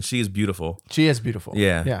age and she is beautiful. She is beautiful.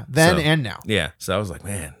 Yeah. Yeah. Then and now. Yeah. So I was like,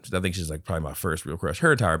 man, I think she's like probably my first real crush.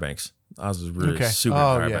 Her and Tyra Banks. I was really super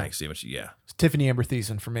Tyra Banks. It's Tiffany Amber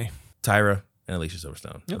Thiessen for me. Tyra and Alicia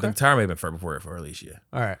Silverstone. Okay. I think Tyra may have been first before Alicia.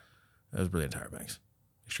 All right. I was brilliant Tyra Banks.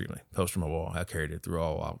 Extremely. Poster on my wall. I carried it through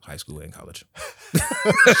all high school and college.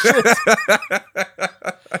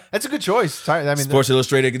 That's a good choice. Sports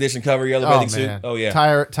Illustrated edition cover, yellow bathing suit. Oh, yeah.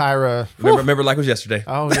 Tyra. Remember like it was yesterday.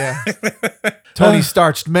 Oh, yeah. Tony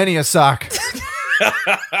starched many a sock.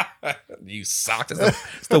 You socked.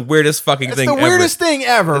 It's the weirdest fucking thing ever. It's the weirdest thing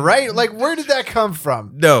ever, right? Like, where did that come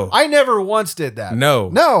from? No. I never once did that. No.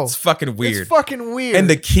 It's fucking weird. It's fucking weird. And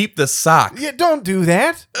to keep the sock. Yeah, don't do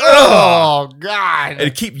that. Oh, God. And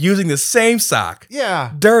to keep using the same sock.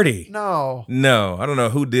 Yeah. Dirty. No. I don't know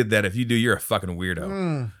who did that. If you do, you're a fucking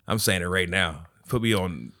weirdo. I'm saying it right now. Put me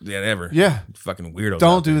on whatever. Yeah. Fucking weirdo.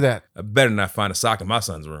 Don't do that. I better not find a sock in my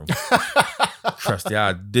son's room. Trusty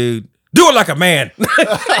eyed dude. Do it like a man.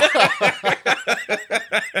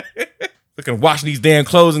 Fucking washing these damn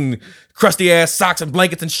clothes and crusty ass socks and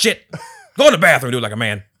blankets and shit. Go in the bathroom and do it like a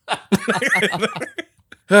man.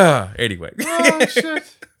 Anyway. Oh,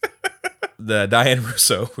 shit. The Diane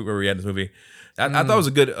Russo, where we had this movie, I thought it was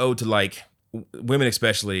a good ode to like women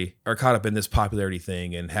especially are caught up in this popularity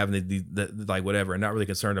thing and having the like whatever and not really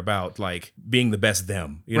concerned about like being the best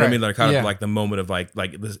them. You know what I mean? They're caught up in like the moment of like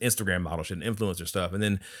this Instagram model shit and influencer stuff. And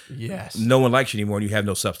then no one likes you anymore and you have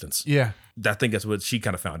no substance. Yeah. I think that's what she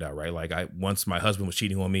kind of found out, right? Like once my husband was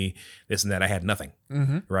cheating on me, this and that, I had nothing,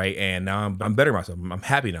 right? And now I'm bettering myself. I'm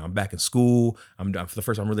happy now. I'm back in school. I'm for the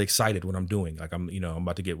first time. I'm really excited what I'm doing. Like I'm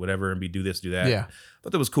about to get whatever and do this, do that. Yeah,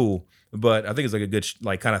 but that was cool. But I think it's like a good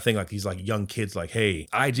like kind of thing. Like these like young kids, like, hey,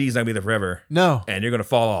 IG's not gonna be there forever. No, and you're gonna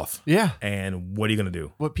fall off. Yeah, and what are you gonna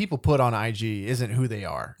do? What people put on IG isn't who they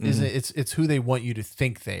are. It's who they want you to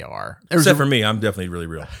think they are. Except for me, I'm definitely really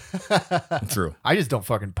real. True. I just don't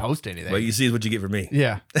fucking post anything. What you see is what you get from me.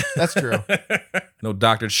 Yeah, that's true. No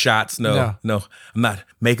doctored shots. No. I'm not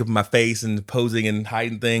making my face and posing and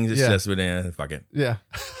hiding things. It's just fuck it. Yeah.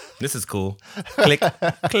 This is cool. Click,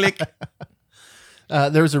 click.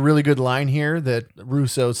 There's a really good line here that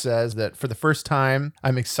Russo says that for the first time,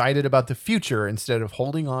 I'm excited about the future instead of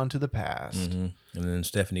holding on to the past. Mm-hmm. And then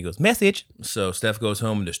Stephanie goes, message. So Steph goes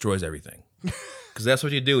home and destroys everything. Because that's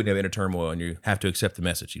what you do when you have inner turmoil and you have to accept the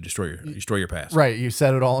message. You destroy your past. Right. You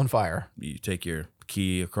set it all on fire. You take your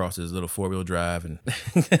key across his little 4-wheel drive and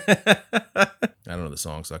I don't know the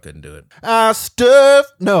song, so I couldn't do it. Stuck.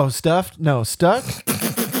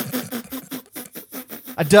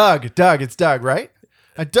 It's Doug, right?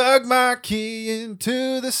 I dug my key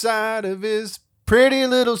into the side of his pretty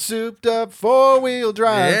little souped up 4-wheel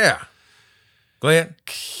drive. Yeah. Go ahead.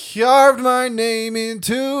 Carved my name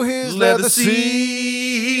into his leather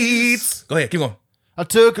seats. Go ahead, keep going. I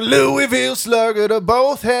took a Louisville Slugger to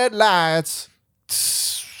both headlights.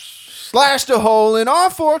 Slashed a hole in all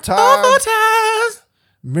 4 tires. All 4 tires.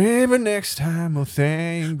 Maybe next time we'll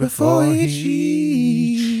think before he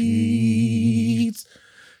cheats.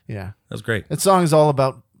 Yeah. That's great. That song is all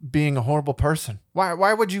about being a horrible person.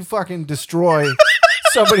 Why would you fucking destroy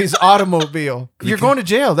somebody's automobile? You're going to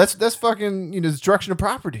jail. That's fucking destruction of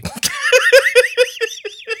property.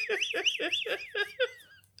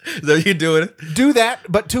 So you doing it? Do that,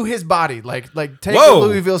 but to his body. Like take Whoa. a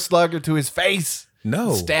Louisville Slugger to his face.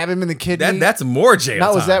 No. Stab him in the kidney. That's more jail Now,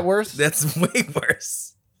 time. was that worse? That's way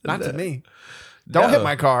worse. Not to me. Don't hit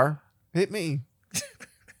my car. Hit me.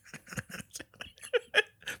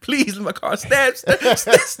 Please, my car. Stab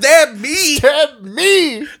me. Stab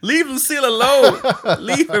me. Leave Lucille alone.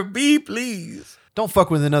 Leave her be, please. Don't fuck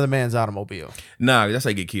with another man's automobile. Nah, that's how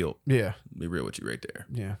you get killed. Yeah. Be real with you right there.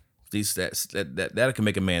 Yeah. These that can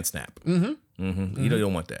make a man snap. You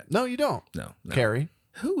don't want that. No, you don't. No. Carrie.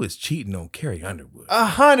 Who is cheating on Carrie Underwood?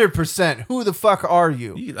 100%. Who the fuck are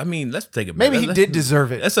you? I mean, let's take it back. Maybe he did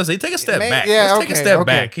deserve it. Let's just say take a step back. Yeah, let's take a step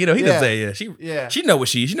back. You know, he doesn't say, she know what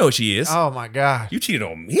she is. Oh my God. You cheated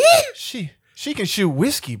on me. She can shoot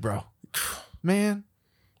whiskey, bro. Man.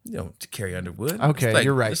 You know, Carrie Underwood. Okay,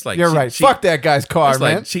 you're right. Like you're right. Fuck that guy's car, it's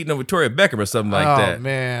man. like cheating on Victoria Beckham or something like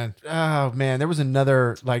that. Oh man. There was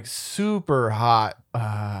another like super hot.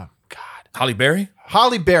 God. Holly Berry.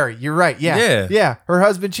 Holly Berry. You're right. Yeah. Yeah. Her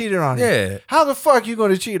husband cheated on her. Yeah. How the fuck you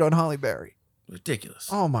going to cheat on Holly Berry? Ridiculous.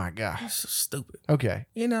 Oh my God. So stupid. Okay.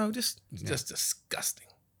 You know, just disgusting.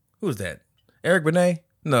 Who was that? Eric Benet?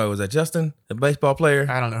 No, was that Justin, the baseball player?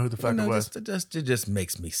 I don't know who the fuck it was. It just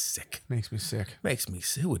makes me sick. Makes me sick. Makes me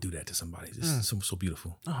sick. Who would do that to somebody? It's so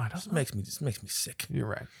beautiful. Oh, I don't know. Makes me sick. You're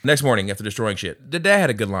right. Next morning, after destroying shit, the dad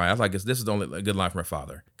had a good line. I was like, this is the only a good line from her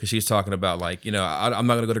father. Because she's talking about, like, you know, I'm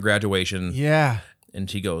not going to go to graduation. Yeah. And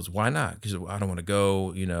she goes, why not? Because I don't want to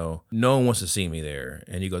go, you know, no one wants to see me there.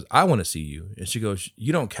 And he goes, I want to see you. And she goes,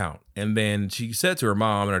 you don't count. And then she said to her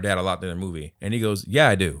mom and her dad a lot in the movie. And he goes, yeah,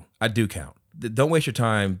 I do. I do count. Don't waste your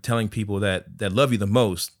time telling people that love you the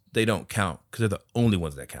most, they don't count, because they're the only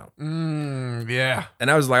ones that count. Yeah.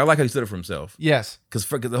 And I was like, I like how he stood up for himself. Yes. Because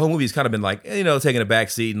the whole movie's kind of been like, you know, taking a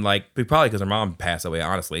back seat and like, probably because her mom passed away,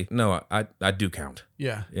 honestly. No, I do count.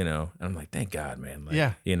 Yeah. You know, and I'm like, thank God, man. Like,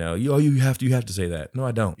 yeah. You know, you have to say that. No,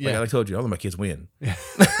 I don't. Yeah. Like I told you, all of my kids win. Yeah.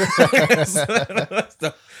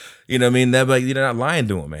 So, you know what I mean? That, like, you're not lying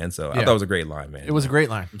to him, man. So I thought it was a great line, man. It was a great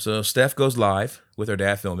line. So Steph goes live with her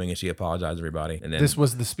dad filming, and she apologized to everybody. And then this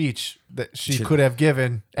was the speech that she could have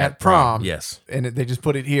given at prom. Yes. And they just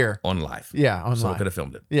put it here. On live. Yeah, on so live. could have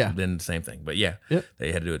filmed it. Yeah. Then the same thing. But yeah,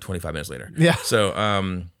 they had to do it 25 minutes later. Yeah.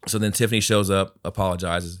 So so then Tiffany shows up,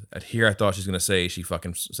 apologizes. Here I thought she was going to say she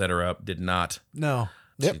fucking set her up. Did not. No.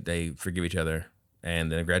 They forgive each other.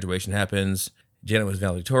 And then graduation happens. Janet was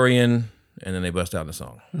valedictorian. And then they bust out in a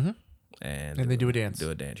song. Mm-hmm. And they do a dance. Do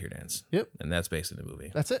a cheer dance. Yep. And that's basically the movie.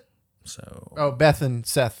 That's it. So. Oh, Beth and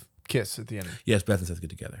Seth kiss at the end. Yes, Beth and Seth get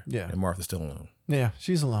together. Yeah. And Martha's still alone. Yeah,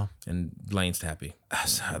 she's alone. And Blaine's happy. I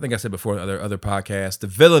think I said before in other podcasts, the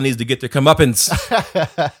villain needs to get their comeuppance.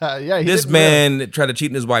 Yeah, this man tried to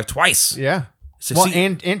cheat on his wife twice. Yeah. So well,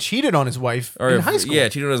 and cheated on his wife in high school. Yeah,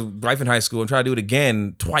 cheated on his wife in high school and tried to do it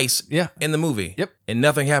again twice in the movie. Yep. And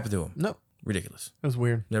nothing happened to him. No. Ridiculous. It was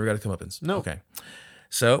weird. Never got a comeuppance. No. Okay.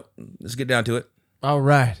 So let's get down to it. All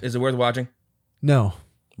right. Is it worth watching? No.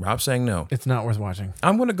 Rob's saying no. It's not worth watching.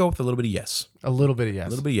 I'm going to go with a little bit of yes. A little bit of yes. A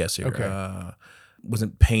little bit of yes here. Okay.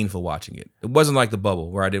 Wasn't painful watching it. It wasn't like The Bubble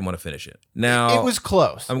where I didn't want to finish it. Now it was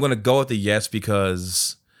close. I'm going to go with the yes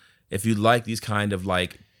because if you like these kind of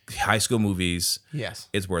like high school movies, yes,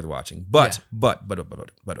 it's worth watching. But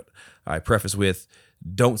I preface with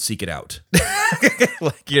don't seek it out.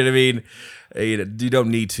 Like, you know what I mean? You don't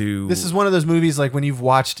need to. This is one of those movies like when you've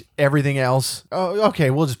watched everything else. Oh, okay,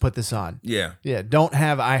 we'll just put this on. Yeah. Yeah. Don't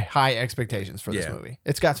have high expectations for this movie.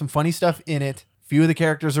 It's got some funny stuff in it. Few of the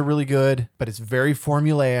characters are really good, but it's very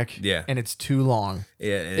formulaic. Yeah. And it's too long.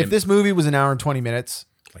 Yeah. If this movie was an hour and 20 minutes,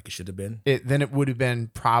 like it should have been, then it would have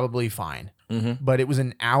been probably fine. Mm-hmm. But it was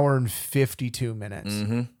an hour and 52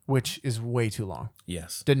 minutes, which is way too long.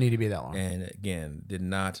 Yes. Didn't need to be that long. And again, did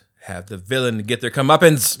not have the villain get their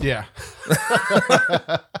comeuppance. Yeah.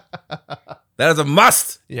 That is a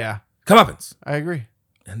must. Yeah. Comeuppance. I agree.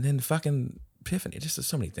 And then fucking Tiffany. Just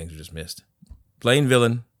so many things were just missed. Blaine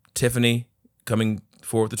villain, Tiffany coming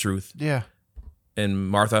forward with the truth. Yeah. And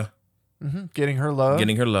Martha. Mm-hmm. Getting her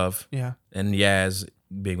love. Yeah. And Yaz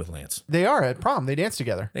being with Lance. They are at prom. They dance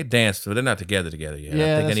together. They danced, but they're not together yet.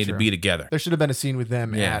 Yeah, I think they need to be together. There should have been a scene with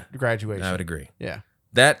them at graduation. I would agree. Yeah.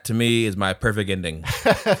 That, to me, is my perfect ending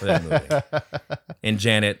for that movie. And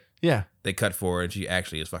Janet, they cut forward, and she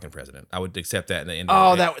actually is fucking president. I would accept that in the end.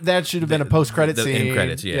 Oh, that should have been a post-credit scene. End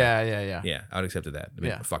credits, yeah. Yeah, I would accept that. It'd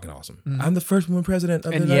be fucking awesome. Mm-hmm. I'm the first woman president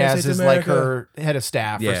of the and United Yaz States of is America. like her head of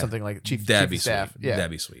staff or something, like chief of staff. Sweet. Yeah.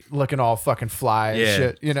 That'd be sweet. Looking all fucking fly and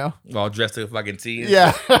shit, you know? All dressed to a fucking T.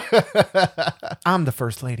 Yeah. I'm the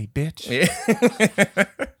first lady, bitch.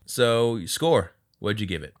 Yeah. So, score. What'd you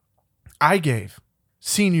give it? I gave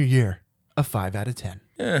senior year a 5 out of 10.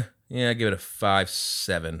 Yeah, I give it a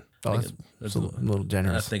 5.7. Oh, that's a little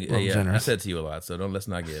generous. I think, generous. I said to you a lot, so let's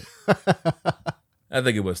not get. I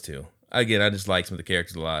think it was 2. Again, I just like some of the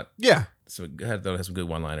characters a lot. Yeah. So I thought it had some good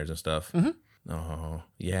one-liners and stuff. Oh,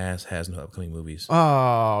 Yaz has no upcoming movies.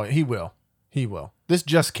 Oh, he will. He will. This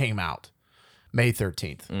just came out May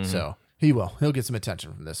 13th, so he will. He'll get some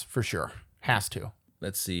attention from this for sure. Has to.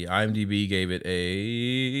 Let's see. IMDb gave it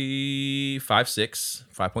a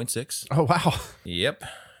 5.6. Oh, wow. Yep.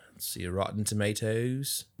 Let's see. Rotten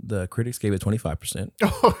Tomatoes. The critics gave it 25%.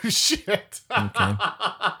 Oh, shit. Okay.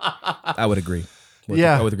 I would agree.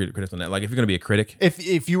 Yeah. I would agree with critics on that. Like, if you're going to be a critic.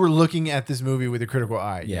 If you were looking at this movie with a critical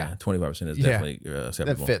eye. Yeah, 25% is definitely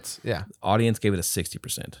acceptable. That fits. Yeah. Audience gave it a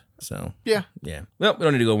 60%. So. Yeah. Yeah. Well, we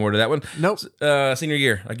don't need to go more to that one. Nope. Senior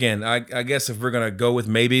year. Again, I guess if we're going to go with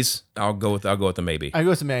maybes, I'll go with the maybe. I go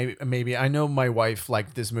with maybe. I know my wife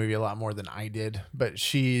liked this movie a lot more than I did, but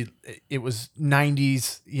it was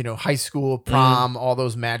 90s, high school, prom, all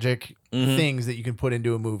those magic things that you can put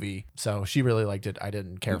into a movie. So she really liked it. I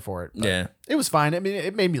didn't care for it. Yeah. It was fine. I mean,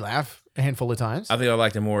 it made me laugh a handful of times. I think I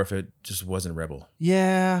liked it more if it just wasn't Rebel.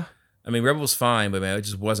 Yeah. I mean, Rebel was fine, but man, it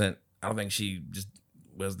just wasn't. I don't think she just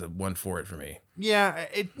was the one for it for me. Yeah,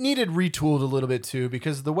 it needed retooled a little bit too,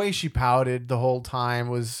 because the way she pouted the whole time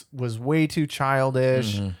was way too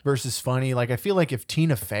childish versus funny. Like, I feel like if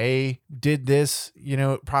Tina Fey did this,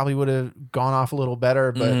 it probably would have gone off a little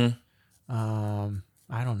better, but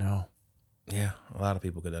I don't know. Yeah, a lot of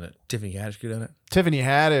people could have done it. Tiffany Haddish could have done it. Tiffany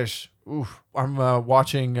Haddish. Oof. I'm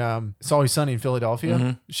watching It's Always Sunny in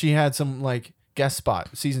Philadelphia. She had some guest spot,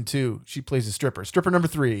 season 2. She plays a stripper number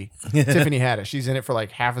 3. Tiffany Haddish. She's in it for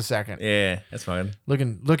half a second. Yeah, that's fine.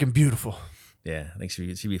 Looking beautiful. Yeah, I think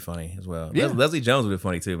she'd be funny as well. Yeah. Leslie Jones would be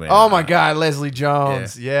funny too, man. Oh my God, Leslie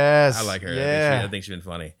Jones. Yeah. Yes, I like her. Yeah, I think she's been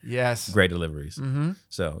funny. Yes, Great deliveries.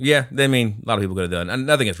 So yeah, I mean, a lot of people could have done. And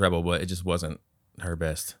nothing against Rebel, but it just wasn't her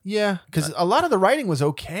best. Yeah, because a lot of the writing was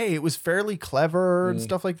okay. It was fairly clever and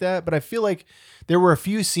stuff like that. But I feel like there were a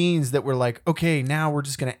few scenes that were like, okay, now we're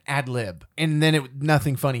just gonna ad lib, and then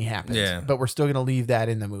nothing funny happens. Yeah. But we're still gonna leave that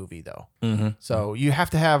in the movie though. So you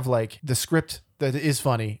have to have the script that is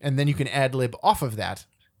funny, and then you can ad lib off of that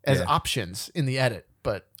as options in the edit.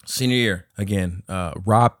 But senior year again,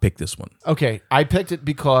 Rob picked this one. Okay, I picked it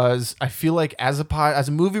because I feel like as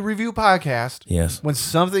a movie review podcast, Yes, when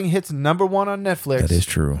something hits number 1 on Netflix, that is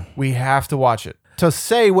true. we have to watch it to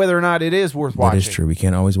say whether or not it is worth watching. That is true. We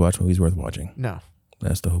can't always watch movies worth watching. No,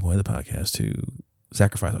 That's the whole point of the podcast, to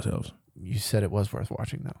sacrifice ourselves. you said it was worth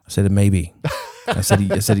watching though. I said it maybe. I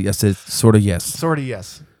said sort of yes. Sort of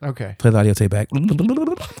yes. Okay. Play the audio tape back.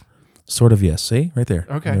 Sort of yes. See? Right there.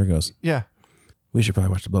 Okay. There it goes. Yeah. We should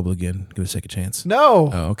probably watch The Bubble again. Give it a second chance. No.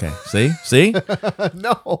 Oh, okay. See? See?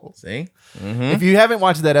 No. See? If you haven't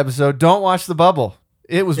watched that episode, don't watch The Bubble.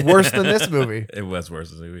 It was worse than this movie, It was worse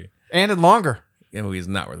than the movie. and longer. That movie is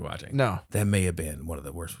not worth watching. No. That may have been one of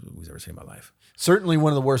the worst movies I've ever seen in my life. Certainly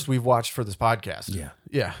one of the worst we've watched for this podcast. Yeah.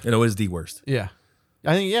 Yeah. You know, it is the worst. Yeah.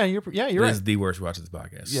 I think you're It right. is the worst we watched this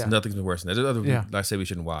podcast. Yeah. Nothing's been worse than that. There's other Yeah. I said we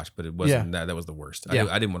shouldn't watch, but it wasn't that was the worst. Yeah.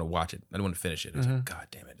 I didn't want to watch it. I didn't want to finish it. It was like, God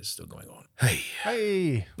damn it, this is still going on. Hey.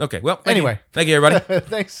 Hey. Okay, well, Anyway. Thank you everybody.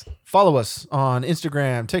 Thanks. Follow us on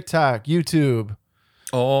Instagram, TikTok, YouTube,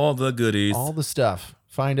 All the goodies. all the stuff.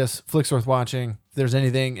 Find us, Flicks Worth Watching. If there's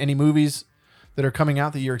any movies that are coming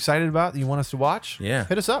out that you're excited about that you want us to watch, Yeah.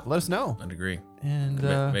 hit us up. Let us know. I'd agree. And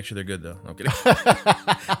Make sure they're good though. I'm kidding.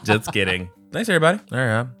 Just kidding. Thanks everybody. All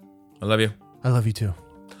right. I love you. I love you too.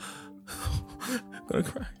 I'm gonna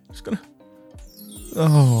cry. Just gonna.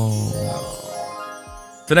 Oh.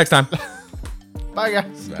 Till next time. Bye,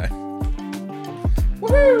 guys. Bye.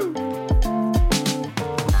 Woohoo!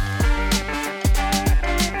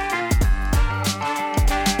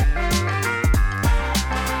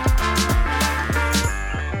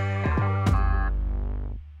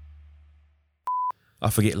 I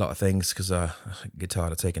forget a lot of things because I get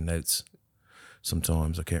tired of taking notes.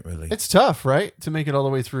 Sometimes I can't really. It's tough, right? To make it all the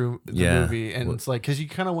way through the Yeah. movie. And it's like, because you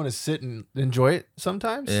kind of want to sit and enjoy it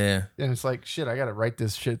sometimes. Yeah. And it's like, shit, I got to write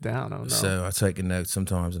this shit down. Oh, no. So I take a note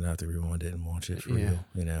sometimes and I have to rewind it and watch it for Yeah. real.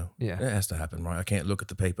 You know. Yeah. It has to happen, right? I can't look at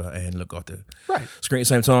the paper and look at the Right. screen at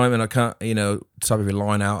the same time, and I can't, type every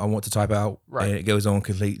line out I want to type out, Right. and it goes on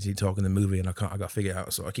completely talking the movie, and I got to figure it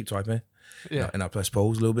out. So I keep typing, Yeah. and I press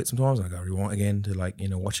pause a little bit sometimes, and I got to rewind again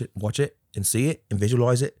to watch it, and see it, and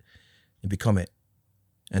visualize it, and become it.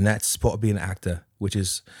 And that's part of being an actor, which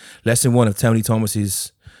is lesson 1 of Tony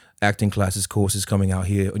Thomas's acting classes courses coming out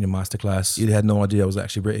here on your master class. You had no idea I was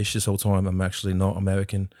actually British this whole time. I'm actually not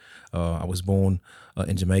American. I was born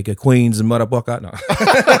in Jamaica, Queens, and motherfucker. No.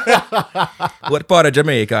 What part of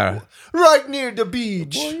Jamaica? Right near the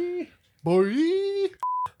beach. Boy.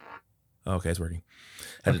 Okay, it's working.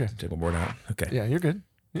 Had to take my board out. Okay. Yeah, you're good.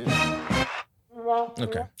 Yeah.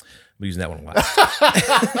 Okay. I'm using that one a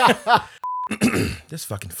lot. This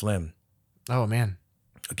fucking phlegm. Oh, man.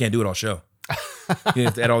 I can't do it all show. You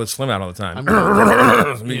have to add all this phlegm out all the time.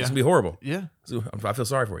 It's going to be horrible. Yeah. So I feel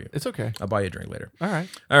sorry for you. It's okay. I'll buy you a drink later. All right.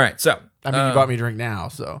 All right. So. I mean, you bought me a drink now,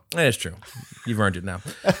 so. That's true. You've earned it now.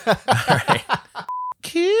 All right.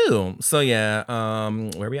 Cool. So, yeah.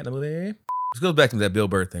 Where are we at in the movie? Let's go back to that Bill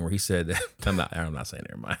Burr thing where he said that. I'm not saying it.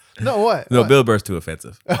 Never mind. No, what? No, what? Bill Burr's too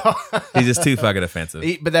offensive. He's just too fucking offensive.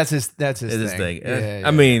 But that's his It's thing. his thing. Yeah,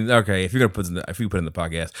 I mean, okay, if you put in the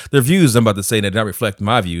podcast, the views I'm about to say that do not reflect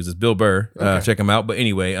my views. It's Bill Burr. Check him out. But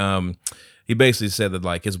anyway, he basically said that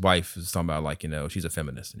like his wife is talking about like, you know, she's a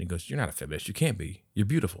feminist, and he goes, "You're not a feminist. You can't be. You're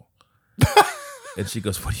beautiful." And she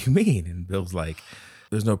goes, "What do you mean?" And Bill's like,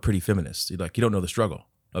 "There's no pretty feminists. You're like, you don't know the struggle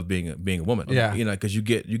of being a woman. Yeah. You know, because you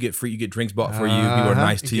get free, you get drinks bought for you. People are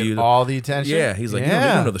nice to you. All the attention. Yeah, he's like, you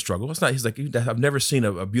don't know the struggle. It's not. He's like, I've never seen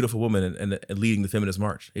a beautiful woman and leading the feminist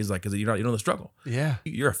march. He's like, because you don't know the struggle. Yeah,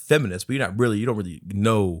 you're a feminist, but you don't really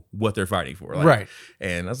know what they're fighting for, like, right?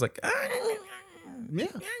 And I was like, yeah,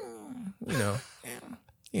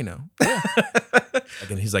 you know.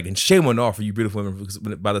 And he's like, and shame on all for you beautiful women, because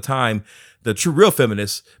by the time the true real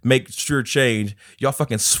feminists make sure change, y'all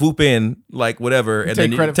fucking swoop in like whatever, and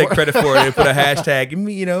then you take credit for it and put a hashtag,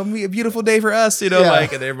 me a beautiful day for us,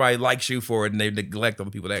 like, and everybody likes you for it, and they neglect all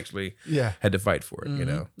the people that actually had to fight for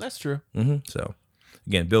it, That's true. So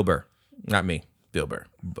again, Bill Burr, not me, Bill Burr,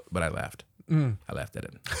 but I laughed. I laughed at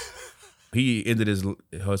it. He ended his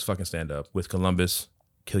fucking stand up with Columbus,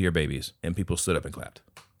 kill your babies, and people stood up and clapped.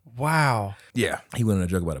 Wow. Yeah. He went on a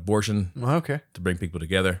joke about abortion. Okay. To bring people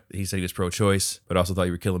together. He said he was pro-choice, but also thought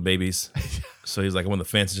you were killing babies. So he's like on the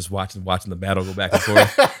fence, just watching the battle go back and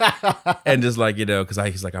forth. And just like, because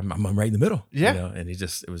he's like, I'm right in the middle. Yeah. And it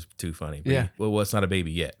was too funny. But well, it's not a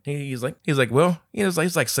baby yet. He's like, well,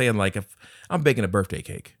 it's like saying like, if I'm baking a birthday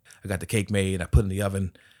cake, I got the cake made, I put it in the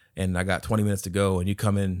oven, and I got 20 minutes to go, and you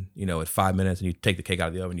come in, at 5 minutes, and you take the cake out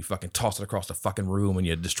of the oven, you fucking toss it across the fucking room, and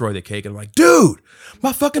you destroy the cake, and I'm like, dude,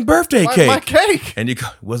 my fucking birthday cake. My cake. And you go,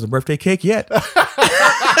 wasn't a birthday cake yet. Well,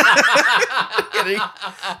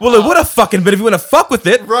 it would have fucking been if you want to fuck with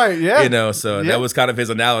it. Right, yeah. So that was kind of his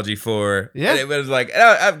analogy for, it was like,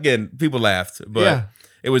 again, people laughed, but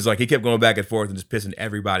it was like he kept going back and forth and just pissing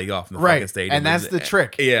everybody off in the fucking stage. And that's the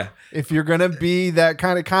trick. Yeah. If you're going to be that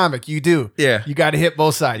kind of comic, you do. Yeah. You got to hit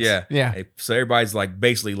both sides. Yeah. Yeah. So everybody's like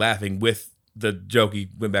basically laughing with the joke he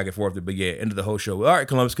went back and forth. But yeah, ended the whole show. All right,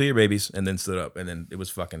 Columbus, kill your babies. And then stood up. And then it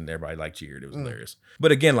was fucking, everybody like cheered. It was hilarious.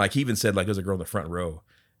 But again, like he even said, like, there's a girl in the front row.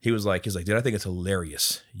 He's like, dude, I think it's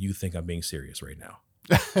hilarious. You think I'm being serious right now.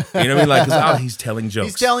 You know what I mean? Like, because he's telling jokes.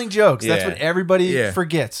 He's telling jokes. That's what everybody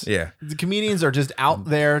forgets. Yeah. The comedians are just out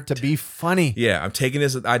there to be funny. Yeah. I'm taking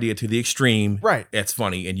this idea to the extreme. Right. It's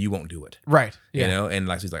funny, and you won't do it. Right. Yeah. And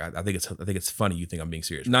like he's like, I think it's funny. You think I'm being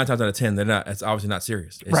serious. 9 times out of 10, they're not. It's obviously not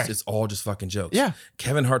serious. It's all just fucking jokes. Yeah.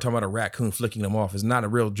 Kevin Hart talking about a raccoon flicking him off is not a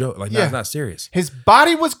real joke. Like, it's not serious. His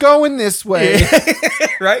body was going this way.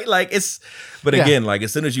 Right? Like it's. But again, like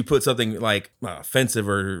as soon as you put something like offensive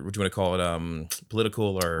or what you want to call it, political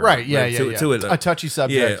or to it, a touchy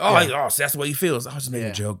subject. Yeah. So that's the way he feels. I was just making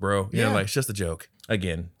a joke, bro. You know, like it's just a joke.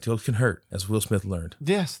 Again, jokes can hurt, as Will Smith learned.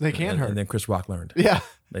 Yes, they can hurt. And then Chris Rock learned. Yeah.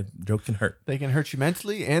 Jokes can hurt. They can hurt you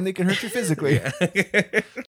mentally and they can hurt you physically.